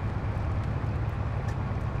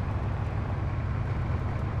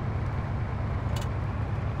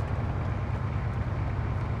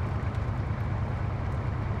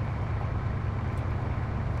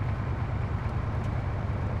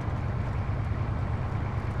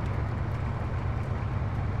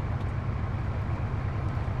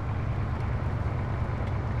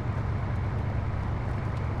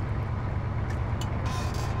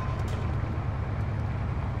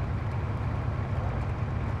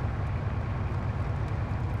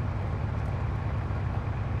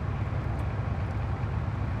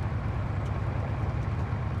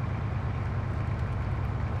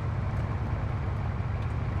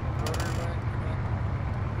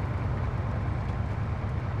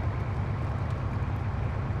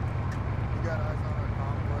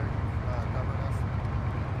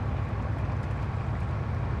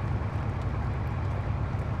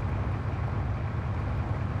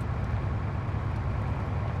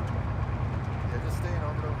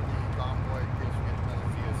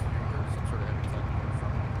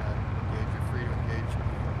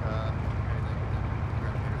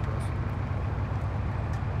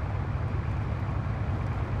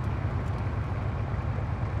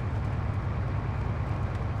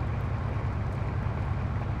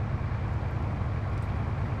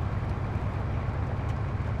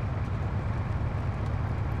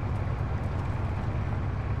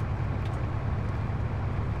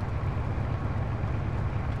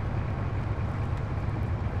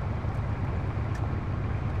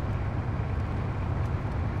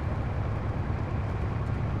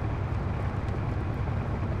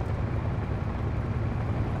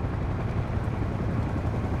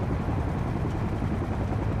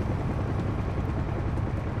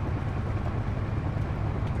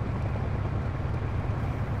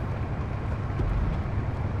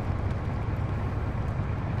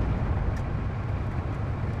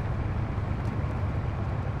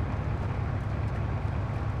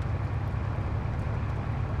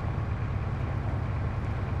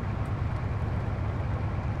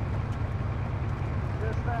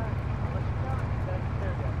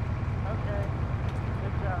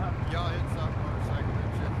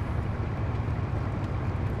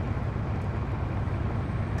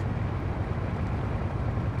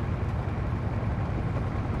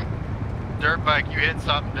 dirt bike, you hit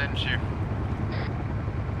something, didn't you?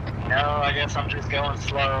 No, I guess I'm just going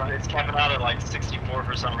slow. It's capping out at like 64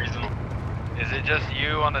 for some reason. Is it just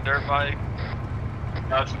you on the dirt bike?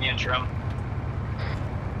 No, it's me and Trim.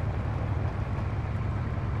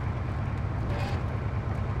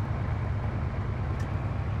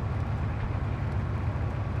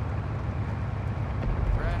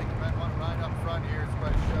 Brandon, you might want to ride up front here. It's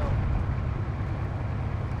quite a show.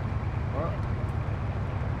 What?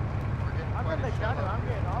 We're getting I'm quite in a the show gunner. up I'm here.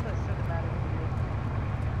 getting all this cinematic view.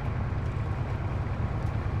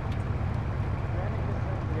 Brandon is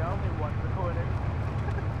the only one recording.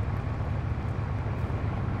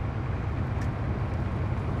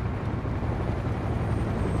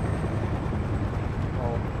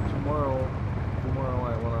 Well, tomorrow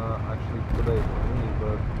I wanna, actually today for me,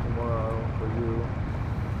 but tomorrow for you,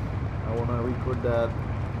 I wanna record that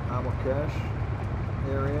ammo cache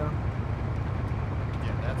area.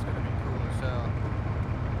 Yeah, that's gonna be cool as hell.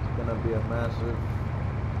 It's gonna be a massive,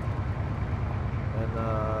 and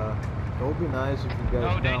it would be nice if you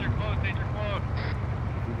guys No, danger come. close, danger close.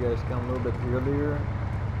 If you guys come a little bit earlier.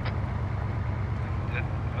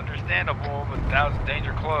 It's understandable, but that was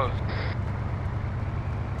danger close.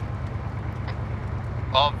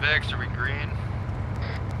 All Vicks, are we green?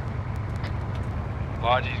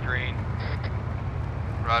 Lodgy's green.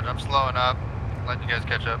 Roger, I'm slowing up. Letting you guys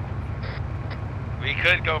catch up. We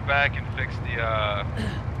could go back and fix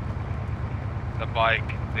the bike.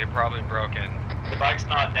 They're probably broken. The bike's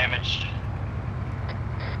not damaged.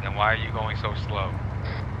 Then why are you going so slow?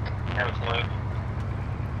 No clue.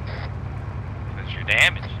 Because you're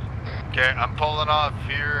damaged. Okay, I'm pulling off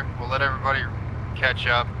here. We'll let everybody catch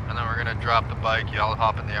up, and then we're gonna drop the bike. Y'all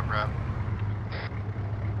hop in the MRAP.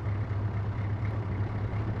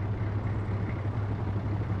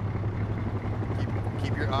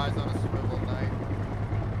 Keep your eyes on a swivel, Knight.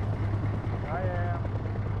 I am.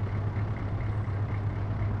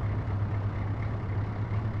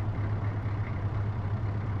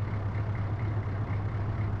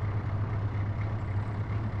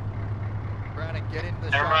 Brandon, get into the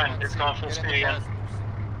Never shotgun mind, it's seat. going full Get in speed the again. passenger seat.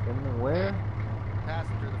 And where?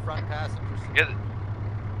 Passenger, the front passenger seat.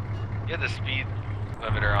 You had the speed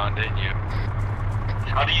limiter on, didn't you?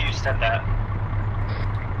 How do you set that?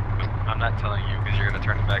 I'm not telling you because you're going to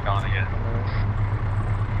turn it back on again.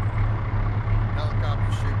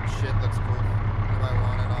 Helicopter shooting shit looks cool. Anybody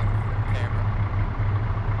want it on camera?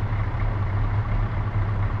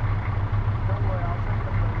 Don't worry, I'll take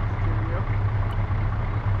the footage to you.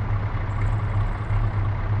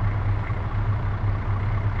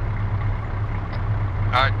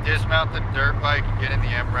 Alright, dismount the dirt bike and get in the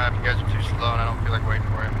MRAP. You guys are too slow and I don't feel like waiting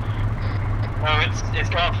for you. No, it's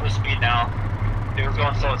going full speed now. It was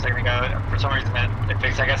going slow a second ago. For some reason it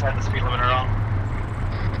fixed. I guess I had the speed limiter on.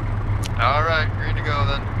 Alright, green to go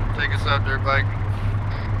then. Take us out, dirt bike.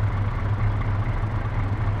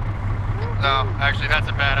 No, actually that's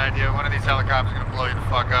a bad idea. One of these helicopters is gonna blow you the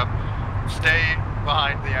fuck up. Stay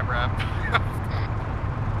behind the MRAP.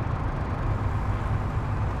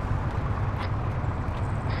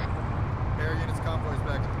 Air units convoys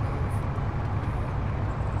back in the move.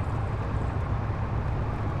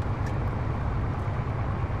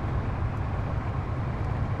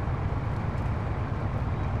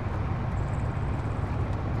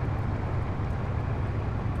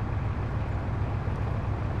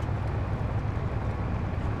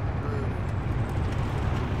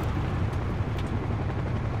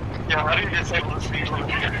 Yeah, how do you disable the speed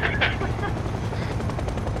limiter?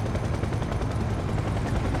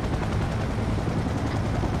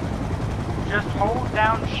 Just hold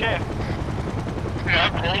down shift. Yeah,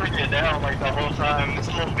 I'm holding it down like the whole time. This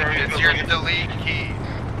little thing It's feels your like delete key.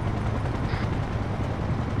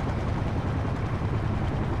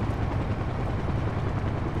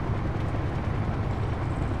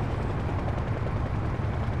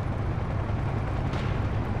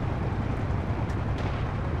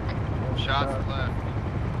 Shots left.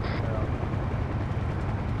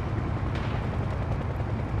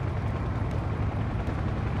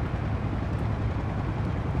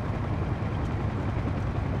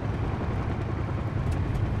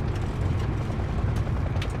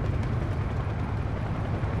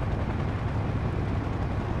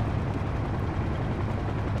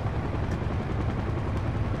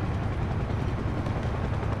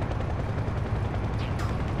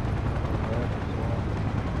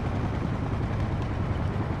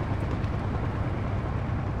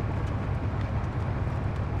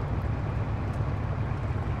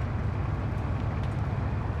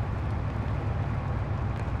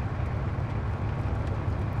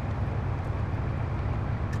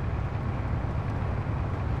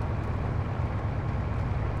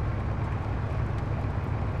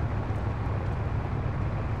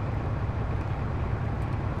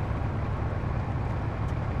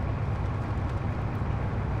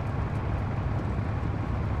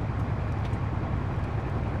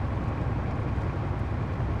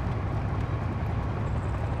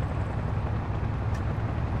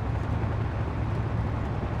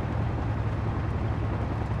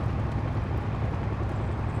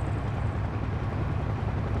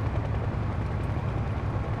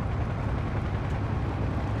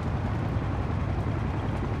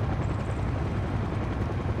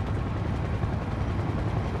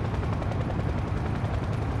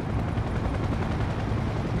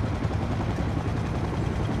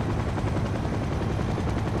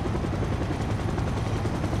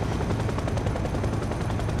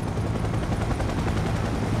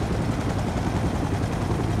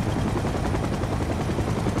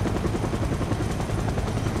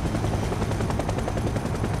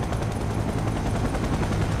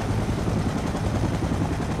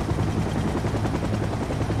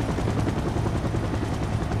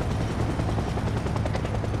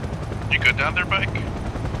 You good down there, Bike?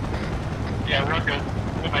 Yeah, we're good.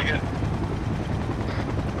 We'll make it.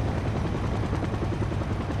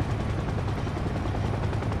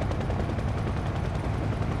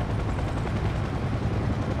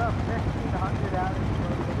 About 1,500 out of the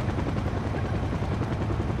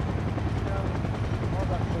more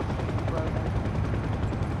about 16 right now.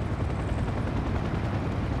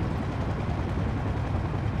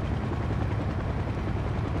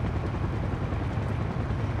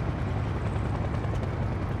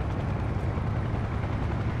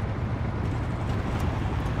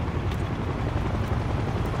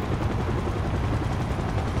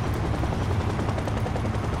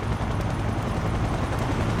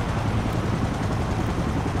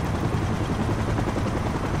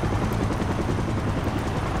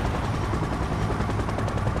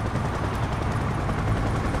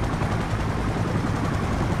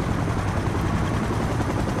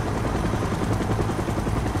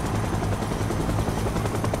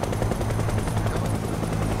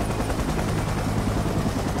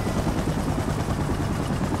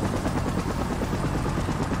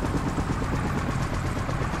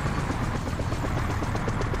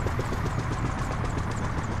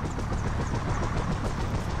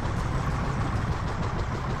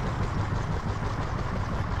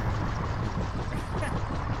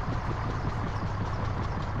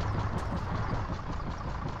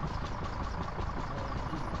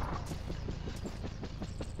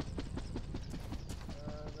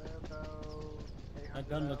 My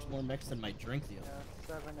gun looks more mixed than my drink the other day.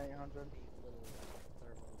 700, 800.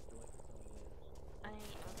 I am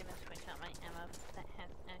gonna switch out my ammo that has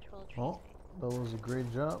actual trees. Well, that was a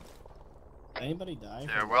great job. Anybody die?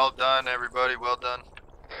 Yeah, well done, everybody. Well done.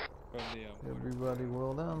 Everybody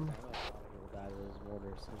well done.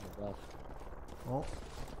 Well,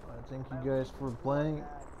 I thank you guys for playing,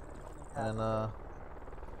 and I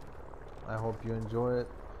hope you enjoy it.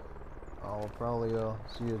 I'll probably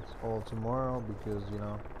see it all tomorrow because, you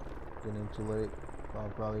know, getting too late. I'll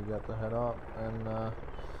probably get to head up, and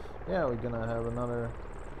yeah, we're gonna have another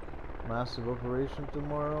massive operation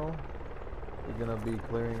tomorrow. We're gonna be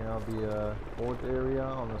clearing out the port area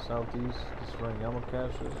on the southeast, destroying ammo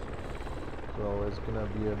caches. So it's gonna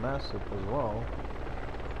be a massive as well.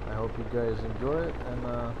 I hope you guys enjoy it, and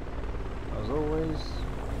as always,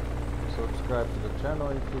 subscribe to the channel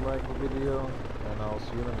if you like the video, and I'll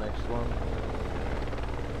see you in the next one.